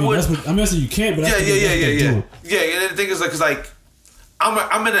I would. I'm not saying you can't, but that's yeah. And the thing is, like, cause like,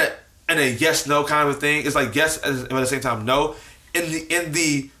 I'm in a yes no kind of a thing. It's like yes, and at the same time no. In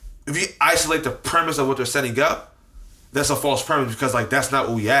the if you isolate the premise of what they're setting up, that's a false premise because like that's not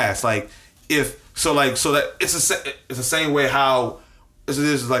what we asked. Like so that it's the same way how this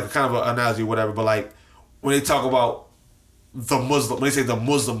is like a kind of an analogy or whatever. But like when they talk about when they say the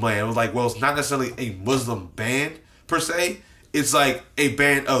Muslim band, it was like, well, it's not necessarily a Muslim band per se. It's like a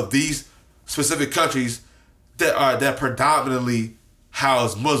band of these specific countries that predominantly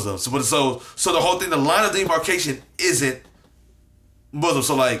house Muslims. So the whole thing, the line of demarcation isn't Muslim.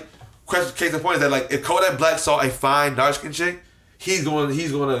 So like, case in point is that like if Kodak Black saw a fine dark skinned chick, he's going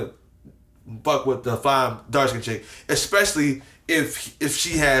to fuck with the fine dark skinned chick, especially if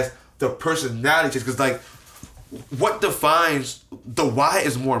she has the personality. Because like, what defines the why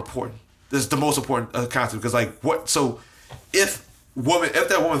is more important. This is the most important concept because like what. So if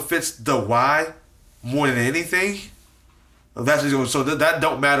that woman fits the why more than anything, that's just going. So that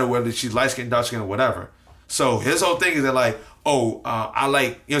don't matter whether she's light skinned, dark skinned, or whatever. So his whole thing is that like, I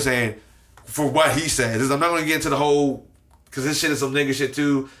like, you know what I'm saying, for what he says. I'm not going to get into the whole, because this shit is some nigga shit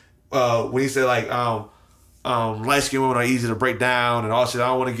too, when he said like, light skinned women are easy to break down and all shit. I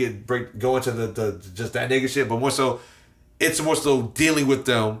don't want to go into the just that nigga shit, but more so, it's more so dealing with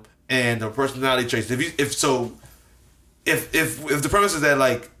them and the personality traits. If the premise is that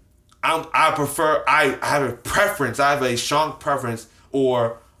like, I have a preference, I have a strong preference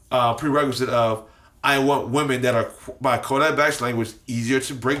or prerequisite of, I want women that are, by Kodak Black's language, easier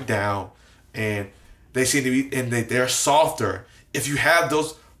to break down, and they seem to be, and they're softer. If you have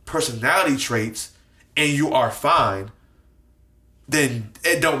those personality traits and you are fine, then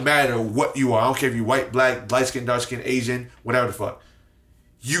it don't matter what you are. I don't care if you're white, black, light skin, dark skin, Asian, whatever the fuck.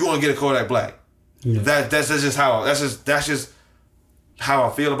 You gonna get a Kodak Black. Yeah. That's just how I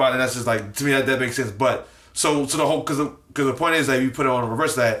feel about it. That's just like, to me that makes sense. But so the whole, because the point is that you put it on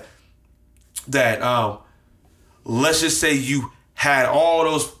reverse that let's just say you had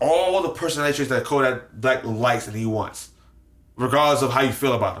all the personality traits that Kodak Black likes and he wants, regardless of how you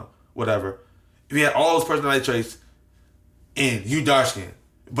feel about him, whatever. If you had all those personality traits and you dark skinned,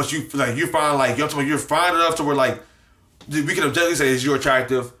 but you're fine, like you're fine enough to where like we can objectively say is you're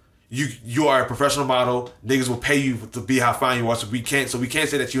attractive, you are a professional model, niggas will pay you to be how fine you are, so we can't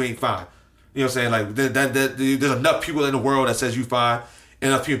say that you ain't fine. You know what I'm saying? Like there's enough people in the world that says you fine.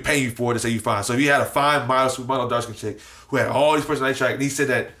 Enough people paying you for it to say you fine. So if you had a fine, model, dark skin chick who had all these personality traits, and he said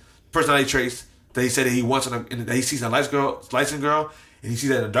that personality traits that he said that he wants that he sees in a light skin girl, and he sees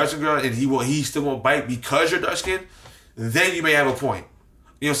that in a dark skin girl, and he still won't bite because you're dark skin, then you may have a point.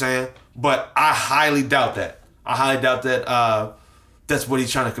 You know what I'm saying? But I highly doubt that. That's what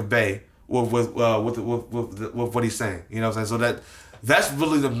he's trying to convey with what he's saying. You know what I'm saying? So that's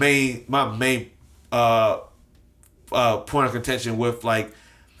really my main point of contention with like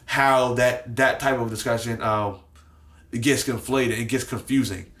how that type of discussion it gets conflated, it gets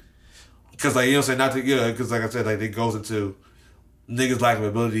confusing, because like, you know what I'm saying, because like I said, like it goes into niggas' lack of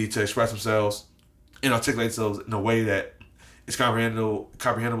ability to express themselves and articulate themselves in a way that is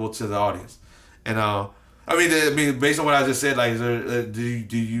comprehensible to the audience. And I mean based on what I just said, like do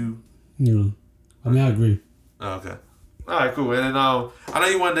you yeah, I mean I agree. Oh, okay. All right, cool. And then I know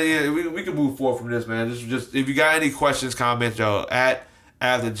you wanted to. Yeah, we can move forward from this, man. Just if you got any questions, comments, yo, at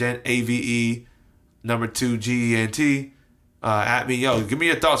AveTheGent, AVE 2GENT, at me, yo, give me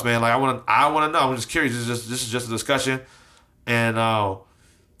your thoughts, man. Like I want to know. I'm just curious. This is just a discussion, and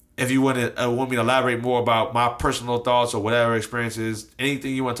if you want me to elaborate more about my personal thoughts or whatever experiences,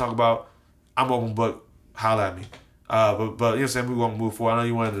 anything you want to talk about, I'm open book. Holla at me. But you know what I'm saying, we want to move forward. I know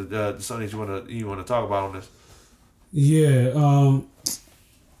you wanted something that you want to talk about on this. Yeah,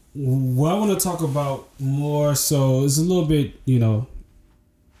 what I want to talk about more, so it's a little bit,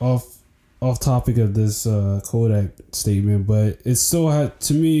 off topic of this Kodak statement, but it still had,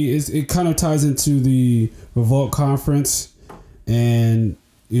 to me, it kind of ties into the Revolt Conference, and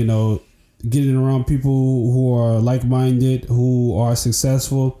getting around people who are like-minded, who are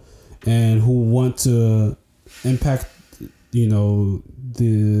successful, and who want to impact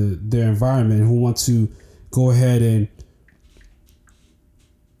their environment, who want to go ahead and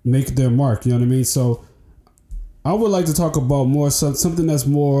make their mark. You know what I mean? So I would like to talk about more something that's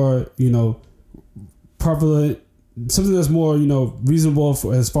more, prevalent, something that's more, reasonable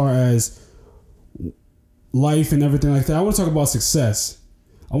for, as far as life and everything like that. I want to talk about success.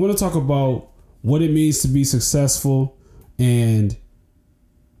 I want to talk about what it means to be successful and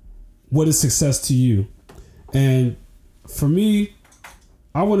what is success to you. And for me,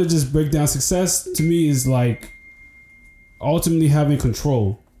 I want to just break down success. To me is like ultimately having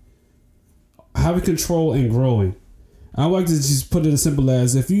control and growing. I like to just put it as simple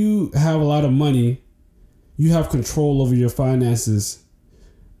as, if you have a lot of money, you have control over your finances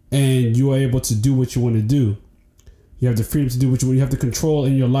and you are able to do what you want to do. You have the freedom to do what you want. You have the control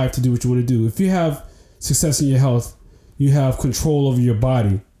in your life to do what you want to do. If you have success in your health, you have control over your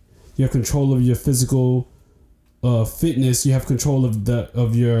body. You have control over your physical fitness. You have control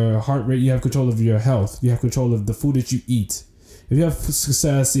of your heart rate. You have control of your health. You have control of the food that you eat. If you have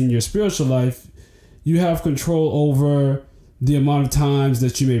success in your spiritual life, you have control over the amount of times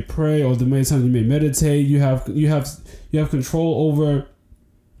that you may pray or the many times you may meditate. You have control over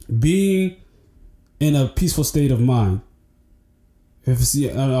being in a peaceful state of mind. If it's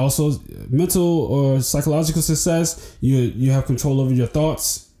also mental or psychological success, you have control over your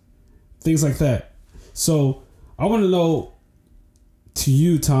thoughts, things like that. So I want to know, to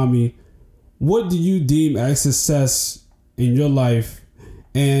you, Tommy, what do you deem as success in your life,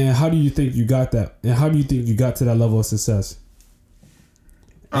 and how do you think you got that? And how do you think you got to that level of success?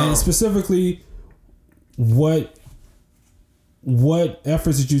 And specifically, what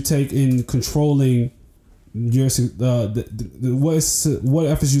efforts did you take in controlling your what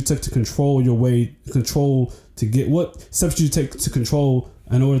efforts you took to control your way, what steps did you take to control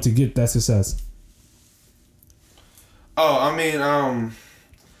in order to get that success? Oh, I mean,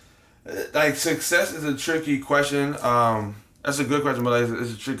 like, success is a tricky question. That's a good question, but like,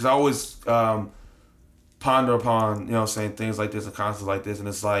 it's a tricky, because I always ponder upon, saying things like this and concepts like this, and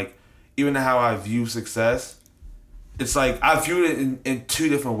it's like, even how I view success, it's like I view it in two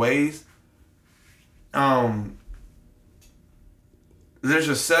different ways. There's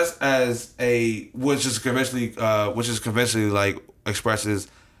success as which is conventionally like expresses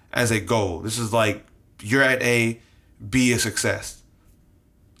as a goal. This is like, you're at A, B is success.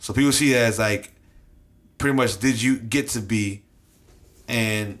 So people see it as like, pretty much, did you get to B?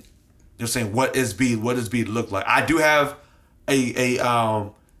 And you're saying, what is B? What does B look like? I do have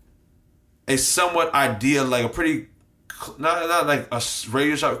a somewhat idea, like a pretty, not like a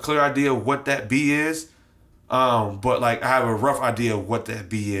radio shot clear idea of what that B is, but like I have a rough idea of what that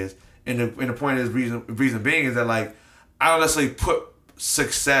B is. And the point is, reason being is that, like, I don't necessarily put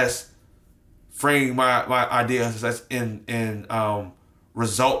success, framing my idea of success in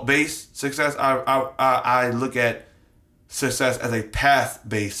result based success. I look at success as a path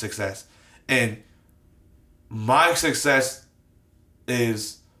based success, and my success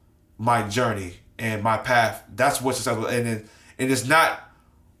is my journey and my path. That's what's successful, and it's not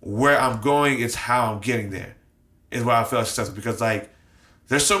where I'm going, it's how I'm getting there is why I feel successful, because like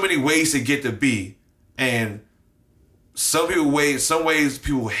there's so many ways to get to B, and some ways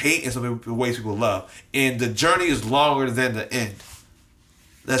people hate and some ways people love, and the journey is longer than the end.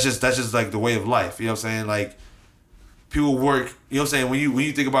 That's just like the way of life. You know what I'm saying? Like, people work, you know what I'm saying, when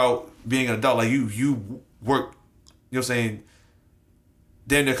you think about being an adult, like you work, you know what I'm saying,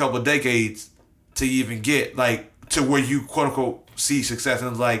 then a couple of decades to even get like to where you quote unquote see success. And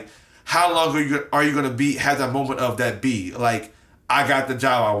it's like, how long are you gonna have that moment of that B? Like, I got the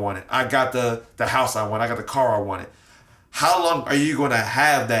job I wanted, I got the house I wanted, I got the car I wanted. How long are you gonna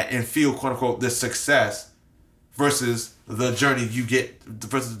have that and feel quote unquote this success versus the journey you get,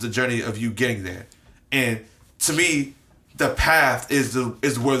 versus the journey of you getting there? And to me, the path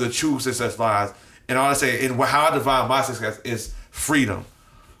is where the true success lies. And all I say, and how I define my success is freedom.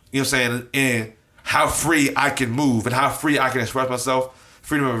 You know what I'm saying? And how free I can move and how free I can express myself.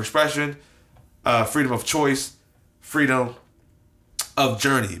 Freedom of expression, freedom of choice, freedom of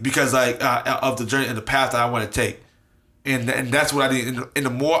journey. Because like of the journey and the path that I want to take. And that's what I need. And the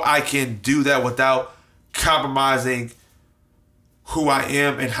more I can do that without compromising who I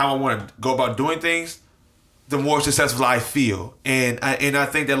am and how I want to go about doing things, the more successful I feel. And I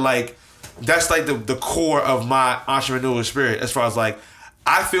think that like that's like the core of my entrepreneurial spirit as far as like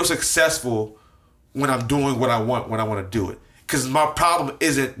I feel successful when I'm doing what I want when I want to do it. Because my problem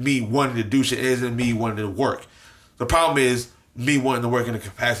isn't me wanting to do shit, it isn't me wanting to work. The problem is me wanting to work in the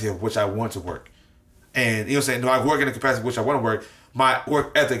capacity of which I want to work. And you know what I'm saying? If I work in the capacity of which I want to work, my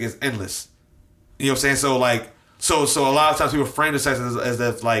work ethic is endless. You know what I'm saying? So like so a lot of times people frame the success as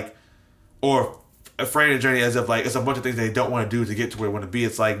if like, or frame the journey as if like it's a bunch of things they don't want to do to get to where they want to be.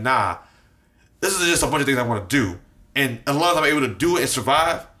 It's like, nah, this is just a bunch of things I want to do. And as long as I'm able to do it and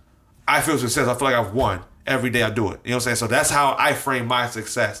survive, I feel success. I feel like I've won every day I do it. You know what I'm saying? So that's how I frame my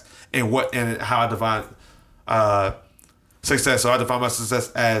success and how I define success. So I define my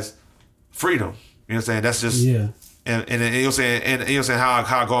success as freedom. You know what I'm saying? That's just And you know what I'm saying, and you know what I'm saying,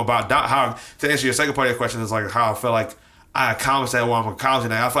 how I go about how to answer your second part of your question is like how I feel like I accomplished that while I'm accomplishing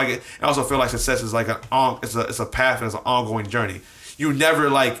that. I feel like I also feel like success is like it's a path and it's an ongoing journey. You never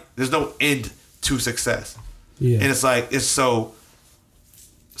like there's no end to success. Yeah. And it's like it's so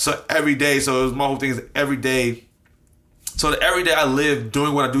every day. So my whole thing is every day. So every day I live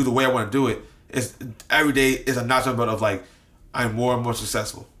doing what I do the way I want to do it. It's every day is a notch of like I'm more and more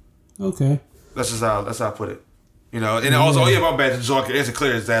successful. Okay. That's how I put it. You know, and also, my bad, just so I can answer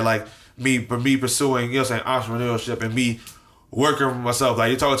clear is that like me pursuing, you know what I'm saying, entrepreneurship and me working for myself.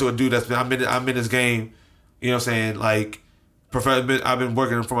 Like you're talking to a dude that's been, I'm in this game, you know what I'm saying, like I've been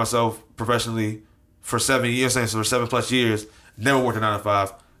working for myself professionally for 7 years, you know what I'm saying, so for 7+ years, never worked a 9 to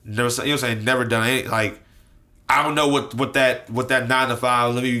 5, never, you know what I'm saying, never done any, like, I don't know what that 9 to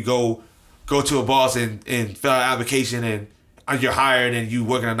 5, let me go to a boss and fill out an application and you're hired and you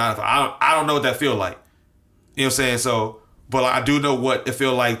working a 9 to 5. I don't know what that feel like. You know what I'm saying? So, but I do know what it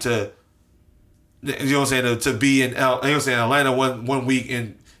feel like to, you know what I'm saying, to be in, you know what I'm saying, Atlanta one week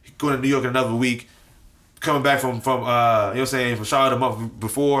and going to New York another week, coming back from you know what I'm saying, from Charlotte a month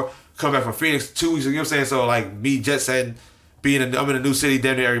before, coming back from Phoenix 2 weeks, you know what I'm saying? So like me jet setting, I'm in a new city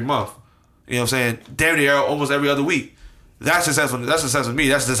damn near every month. You know what I'm saying? Damn near almost every other week. That's success with me.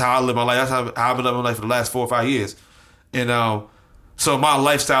 That's just how I live my life. That's how I've been living my life for the last 4 or 5 years. And so my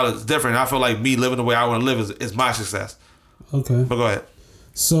lifestyle is different. I feel like me living the way I want to live is my success. Okay. But go ahead.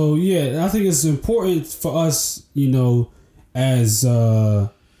 So yeah, I think it's important for us, as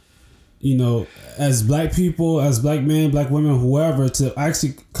as black people, as black men, black women, whoever, to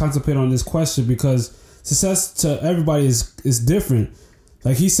actually contemplate on this question, because success to everybody is different.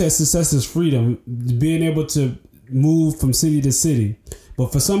 Like he said, success is freedom, being able to move from city to city.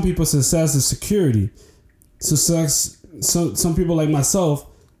 But for some people, success is security. Success. So some people like myself,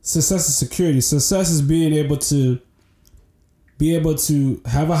 success is security. Success is being able to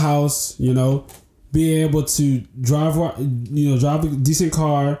have a house, being able to drive a decent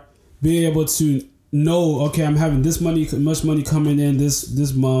car, being able to know, okay, I'm having much money coming in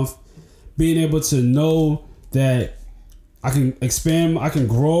this month, being able to know that I can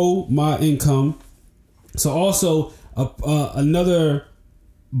grow my income. So also my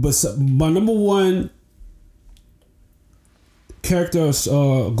number one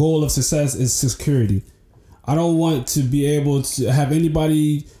goal of success is security. I don't want to be able to have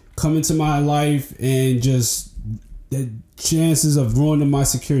anybody come into my life and just the chances of ruining my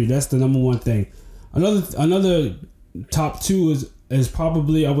security. That's the number one thing. Another top two is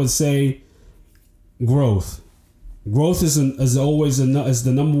probably, I would say, growth. Growth is always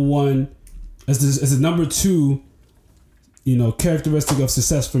the number one, is the number two, characteristic of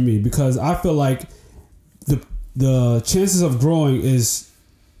success for me, because I feel like the chances of growing is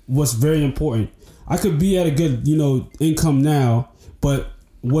what's very important. I could be at a good, income now, but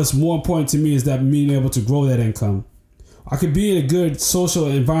what's more important to me is that being able to grow that income. I could be in a good social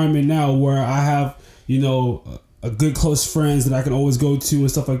environment now where I have, a good close friends that I can always go to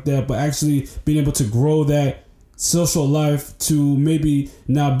and stuff like that, but actually being able to grow that social life to maybe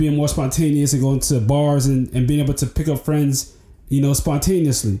now being more spontaneous and going to bars and being able to pick up friends,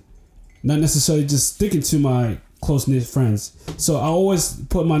 spontaneously. Not necessarily just sticking to my close-knit friends. So I always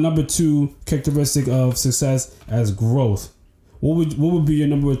put my number two characteristic of success as growth. What would be your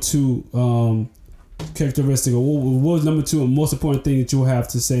number two characteristic, or what was number two and most important thing that you have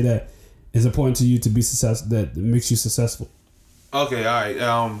to say that is important to you to be successful, that makes you successful? Okay, all right.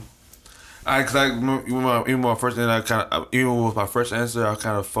 Even with my first answer, I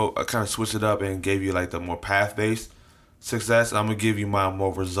kind of switched it up and gave you like the more path-based success. I'm gonna give you my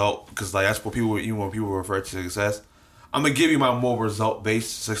more result, because like that's what people, when people refer to success, I'm gonna give you my more result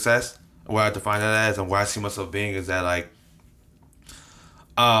based success. What I define that as and where I see myself being is that like,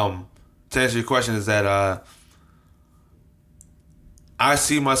 to answer your question, is that I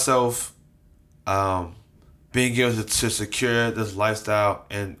see myself being able to secure this lifestyle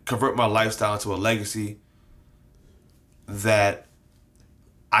and convert my lifestyle into a legacy that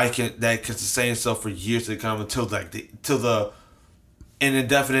can sustain itself for years to come until the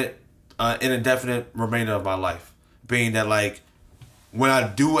indefinite remainder of my life. Being that like when I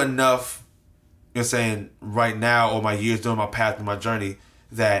do enough, you know what I'm saying, right now or my years during my path and my journey,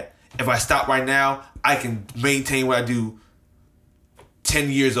 that if I stop right now, I can maintain what I do 10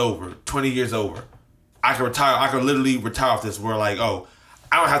 years over, 20 years over. I can retire. I can literally retire off this where like, oh,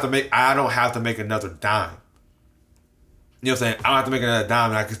 I don't have to make another dime. You know what I'm saying? I don't have to make another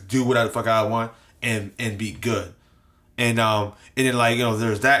dime and I can do whatever the fuck I want and be good. And then like, you know,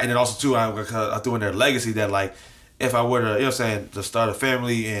 there's that, and then also too, I threw in their legacy that like if I were to, you know what I'm saying, to start a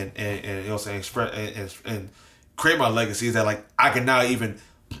family and you know what I'm saying, and create my legacy, is that like I can now even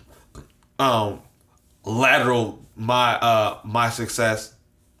lateral my success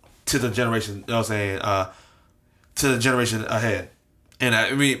to the generation, you know what I'm saying, to the generation ahead. And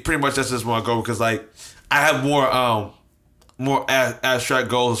I mean, pretty much that's just where I go, because like I have more abstract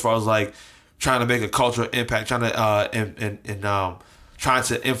goals as far as like trying to make a cultural impact, trying to trying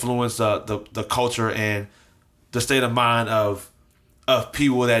to influence the culture and the state of mind of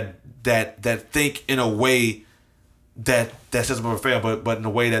people that think in a way that's just more fair, but in a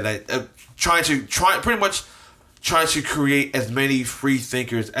way that trying to create as many free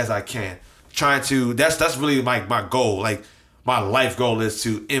thinkers as I can. That's really my goal. Like my life goal is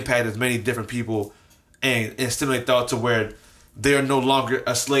to impact as many different people and stimulate thought to where they're no longer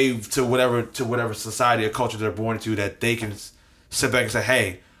a slave to whatever society or culture they're born into, that they can sit back and say,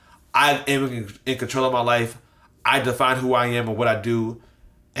 hey, I am in control of my life. I define who I am and what I do,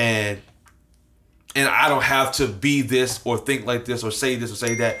 and I don't have to be this or think like this or say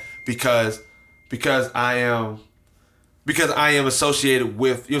that because I am associated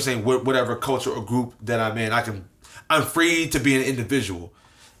with, you know what I'm saying, with whatever culture or group that I'm in. I'm free to be an individual,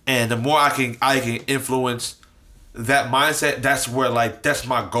 and the more I can influence that mindset, that's where like that's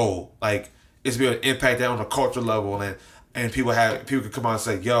my goal. Like is to be able to impact that on a cultural level, and people can come out and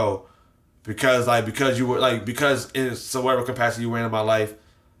say, yo, because in some whatever capacity you were in my life,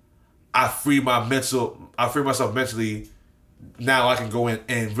 I freed myself mentally. Now I can go in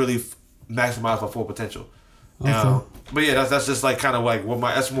and really maximize my full potential. Okay. But yeah, that's just like kind of like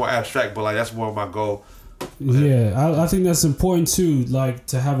that's more abstract, but like that's more of my goal. Yeah, I think that's important too. Like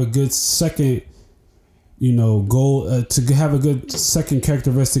to have a good second, you know, goal, to have a good second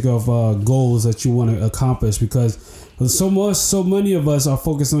characteristic of goals that you want to accomplish, because so many of us are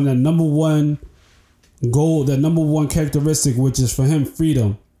focused on that number one goal, that number one characteristic, which is for him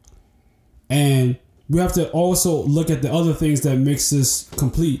freedom, and we have to also look at the other things that makes this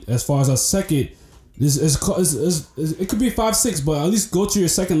complete. As far as our second, it could be 5, 6, but at least go to your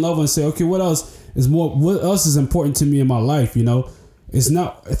second level and say, okay, what else is important to me in my life? You know, it's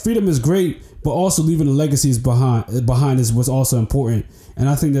not, freedom is great, but also leaving the legacies behind is what's also important. And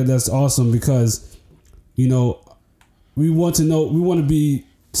I think that's awesome, because, you know, we want to be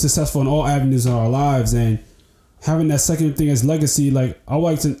successful in all avenues of our lives, and having that second thing as legacy, like I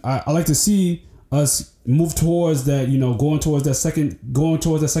like to see us move towards that, you know, going towards that second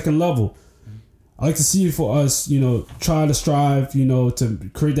level. I like to see for us, you know, try to strive, you know, to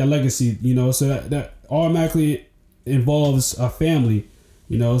create that legacy, you know, so that automatically involves a family,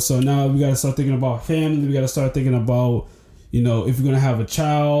 you know. So now we got to start thinking about family. We got to start thinking about, you know, if we're going to have a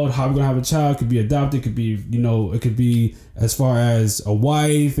child, how we're going to have a child. It could be adopted. It could be, you know, it could be as far as a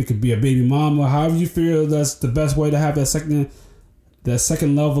wife. It could be a baby mama. However you feel that's the best way to have that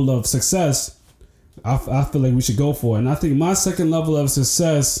second level of success, I feel like we should go for it. And I think my second level of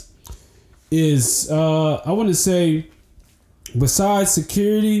success is, I want to say, besides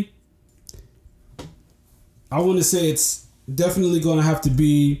security, I want to say it's definitely going to have to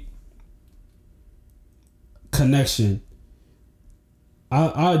be connection.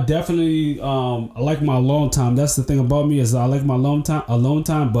 I definitely I like my alone time. That's the thing about me, is I like my alone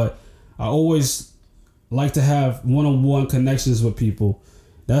time, but I always like to have one-on-one connections with people.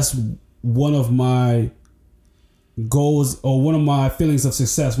 That's one of my goals, or one of my feelings of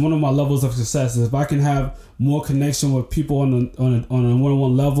success. One of my levels of success is if I can have more connection with people on a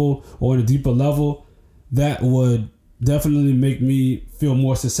one-on-one level or on a deeper level, that would definitely make me feel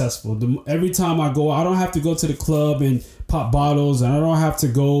more successful. Every time I go, I don't have to go to the club and pop bottles, and I don't have to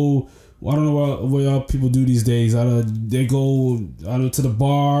go, I don't know what people do these days. They go to the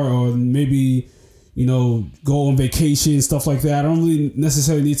bar, or maybe, you know, go on vacation, stuff like that. I don't really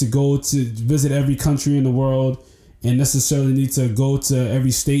necessarily need to go to visit every country in the world, and necessarily need to go to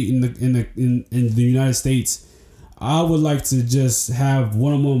every state in the United States. I would like to just have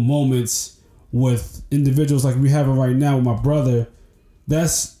one-on-one moments with individuals like we have it right now with my brother,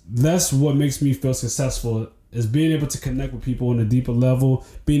 that's what makes me feel successful, is being able to connect with people on a deeper level,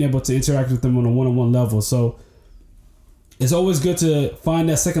 being able to interact with them on a one-on-one level. So it's always good to find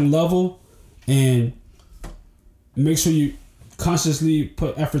that second level and make sure you consciously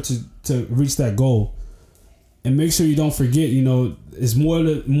put effort to reach that goal. And make sure you don't forget, you know, it's more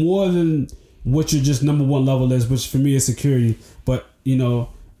than what your just number one level is, which for me is security. But, you know,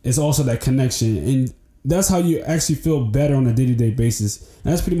 it's also that connection. And that's how you actually feel better on a day-to-day basis.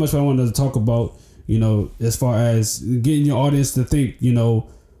 And that's pretty much what I wanted to talk about, you know, as far as getting your audience to think, you know,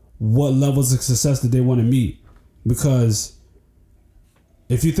 what levels of success that they want to meet. Because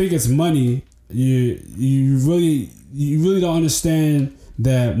if you think it's money, you really don't understand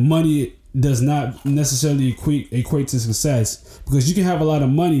that money does not necessarily equate to success, because you can have a lot of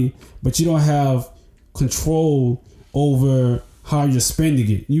money, but you don't have control over how you're spending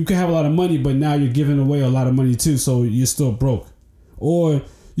it. You can have a lot of money, but now you're giving away a lot of money too, so you're still broke. Or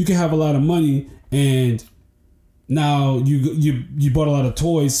you can have a lot of money and now you bought a lot of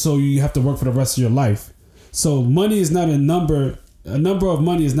toys, so you have to work for the rest of your life. So money is not a number. A number of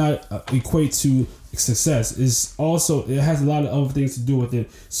money is not equate to success. It has a lot of other things to do with it.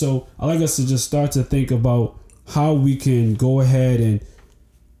 So I like us to just start to think about how we can go ahead and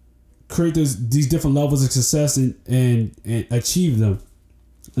create these different levels of success and achieve them.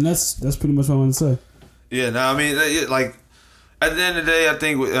 And that's pretty much what I want to say. Yeah, no, I mean, like at the end of the day, I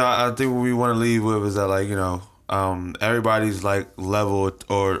think what we want to leave with is that, like, you know, everybody's like level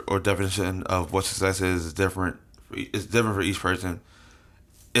or definition of what success is different. It's different for each person.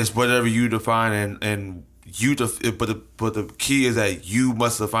 It's whatever you define, and but the key is that you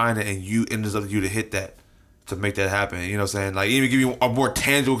must define it, and it's up to you to hit that, to make that happen. You know what I'm saying? Like, even give you a more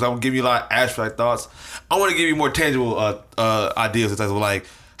tangible, because I'm giving you a lot of abstract thoughts. I want to give you more tangible ideas, like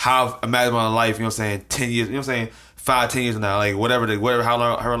how I imagine my life. You know what I'm saying? 10 years. You know what I'm saying? 5-10 years from now, like however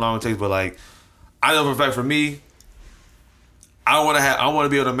long it takes. But like, I know for a fact, for me, I want to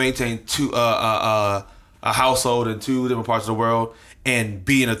be able to maintain a household in 2 different parts of the world and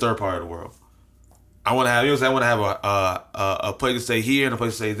be in a third part of the world. I want to have, you know what I'm saying? I want to have a place to stay here and a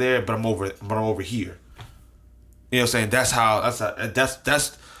place to stay there, but I'm over here. You know what I'm saying?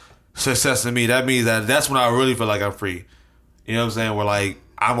 That's success to me. That means that's when I really feel like I'm free. You know what I'm saying? Where like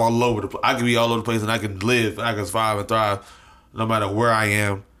I'm all over the place. I can be all over the place, and I can live, and I can survive and thrive no matter where I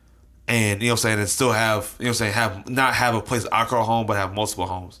am. And you know what I'm saying? And still have, you know what I'm saying, not have a place I call home, but have multiple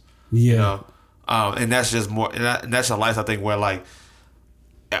homes. Yeah. You know? And that's just more, and that's a life, I think, where like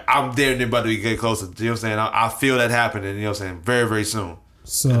I'm there and about to get closer. You know what I'm saying? I feel that happening. You know what I'm saying? Very, very soon.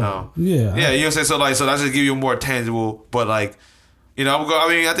 So you know? yeah. You know what I'm saying? So that's just give you a more tangible, but like, you know, I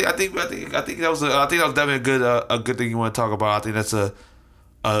think that was definitely a good thing you want to talk about. I think that's a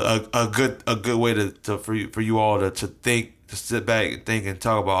good way to for you all to think, to sit back and think and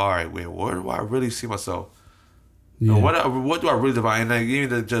talk about, all right, where do I really see myself? Yeah. What do I really define? And like,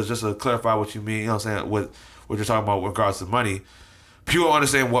 even just to clarify what you mean, you know what I'm saying, what you're talking about with regards to money, people don't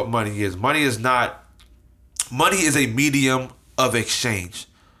understand what money is. Money is a medium of exchange.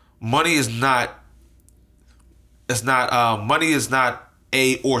 Money is not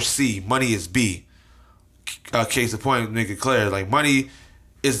A or C. Money is B. Case in point, make it clear. Like, money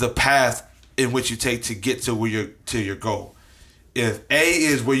is the path in which you take to get to your goal. If A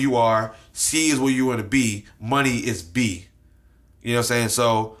is where you are, C is where you want to be, money is B. You know what I'm saying?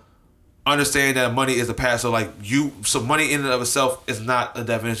 So understand that money is a path. So money in and of itself is not a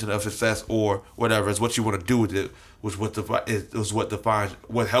definition of success or whatever. It's what you want to do with it, what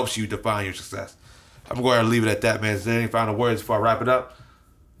helps you define your success. I'm going to leave it at that, man. Is there any final words before I wrap it up?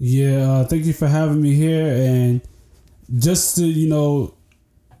 Yeah, thank you for having me here, and just to, you know,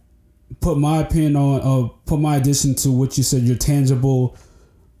 put my opinion on, put my addition to what you said, your tangible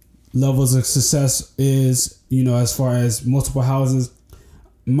levels of success is, you know, as far as multiple houses.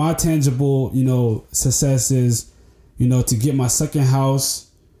 My tangible, you know, success is, you know, to get my second house,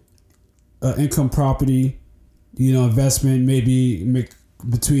 income property, you know, investment, maybe make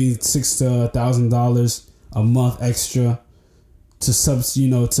between $6,000 to $1,000 a month extra to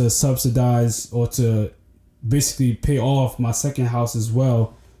subsidize or to basically pay off my second house as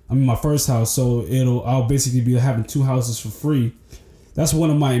well. I mean, my first house, so I'll basically be having 2 houses for free. That's one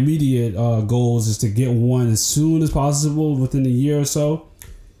of my immediate goals, is to get one as soon as possible within a year or so.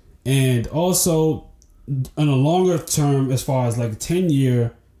 And also, on a longer term, as far as like a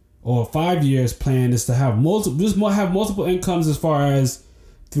 10-year or 5 years plan, is to have multiple incomes, as far as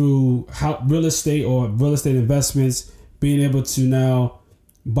through real estate or real estate investments, being able to now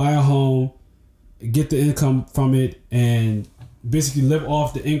buy a home, get the income from it, and basically live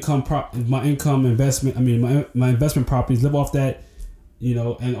off the income my income investment. I mean my investment properties, live off that, you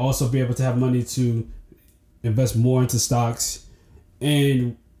know, and also be able to have money to invest more into stocks,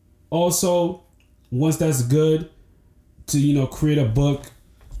 and also once that's good, to, you know, create a book,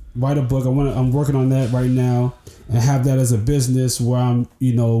 write a book. I'm working on that right now, and have that as a business where I'm,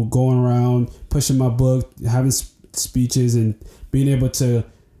 you know, going around pushing my book, having speeches, and being able to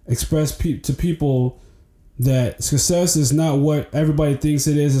express to people that success is not what everybody thinks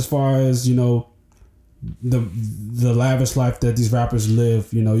it is, as far as, you know, the lavish life that these rappers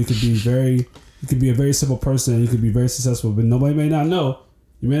live. You know, you could be a very simple person and you could be very successful, but nobody may not know.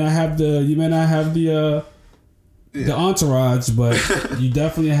 You may not have the entourage, but you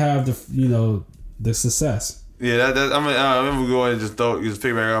definitely have the success. Yeah, I remember going and just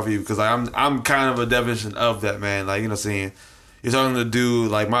piggyback off of you, because I'm kind of a definition of that, man. Like, you know, saying you're talking to do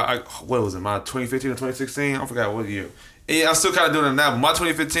like my 2015 or 2016? I forgot what year. Yeah, I'm still kind of doing it now, but my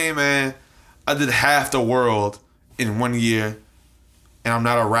 2015, man, I did half the world in 1 year, and I'm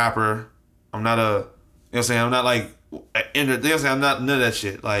not a rapper. I'm not a, you know what I'm saying? I'm not like, you know what I'm saying? I'm not none of that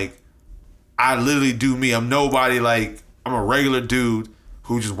shit. Like, I literally do me. I'm nobody. Like, I'm a regular dude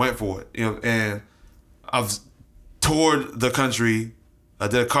who just went for it, you know. And I've toured the country. I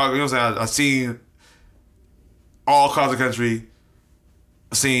did a car. You know what I'm saying? I've seen all across the country.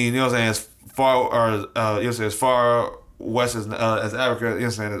 I've seen, you know what I'm saying, as far or you know what I'm saying, as far west as Africa. You know what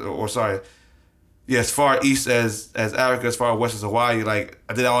I'm saying? Or sorry, yeah, as far east as Africa, as far west as Hawaii. Like,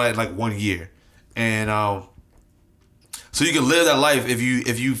 I did all that in like 1 year, and so you can live that life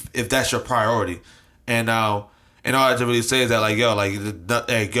if that's your priority, and all I have to really say is that, like, yo, like,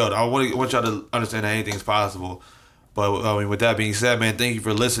 hey, yo, I want y'all to understand that anything is possible. But I mean, with that being said, man, thank you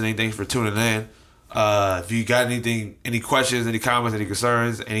for listening. Thanks for tuning in. If you got any questions, any comments, any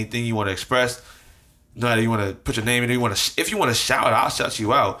concerns, anything you want to express, you know, you want to put your name in, if you want to shout, I'll shout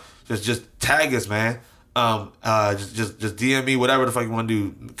you out. Just tag us, man. Just DM me, whatever the fuck you want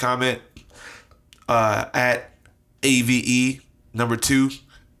to do. Comment at AVE 2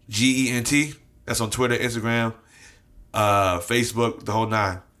 GENT. That's on Twitter, Instagram, Facebook, the whole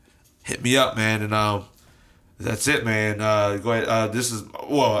nine. Hit me up, man, and that's it, man. Go ahead. I'm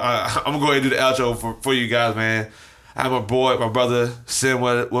gonna go ahead and do the outro for you guys, man. I have my brother Sim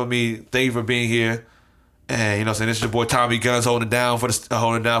with me. Thank you for being here. And, you know what I'm saying, this is your boy Tommy Guns holding it down for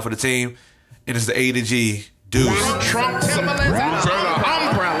the team. And it's the A to G. Deuce. Trump Timberlands and an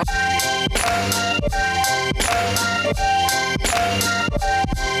umbrella.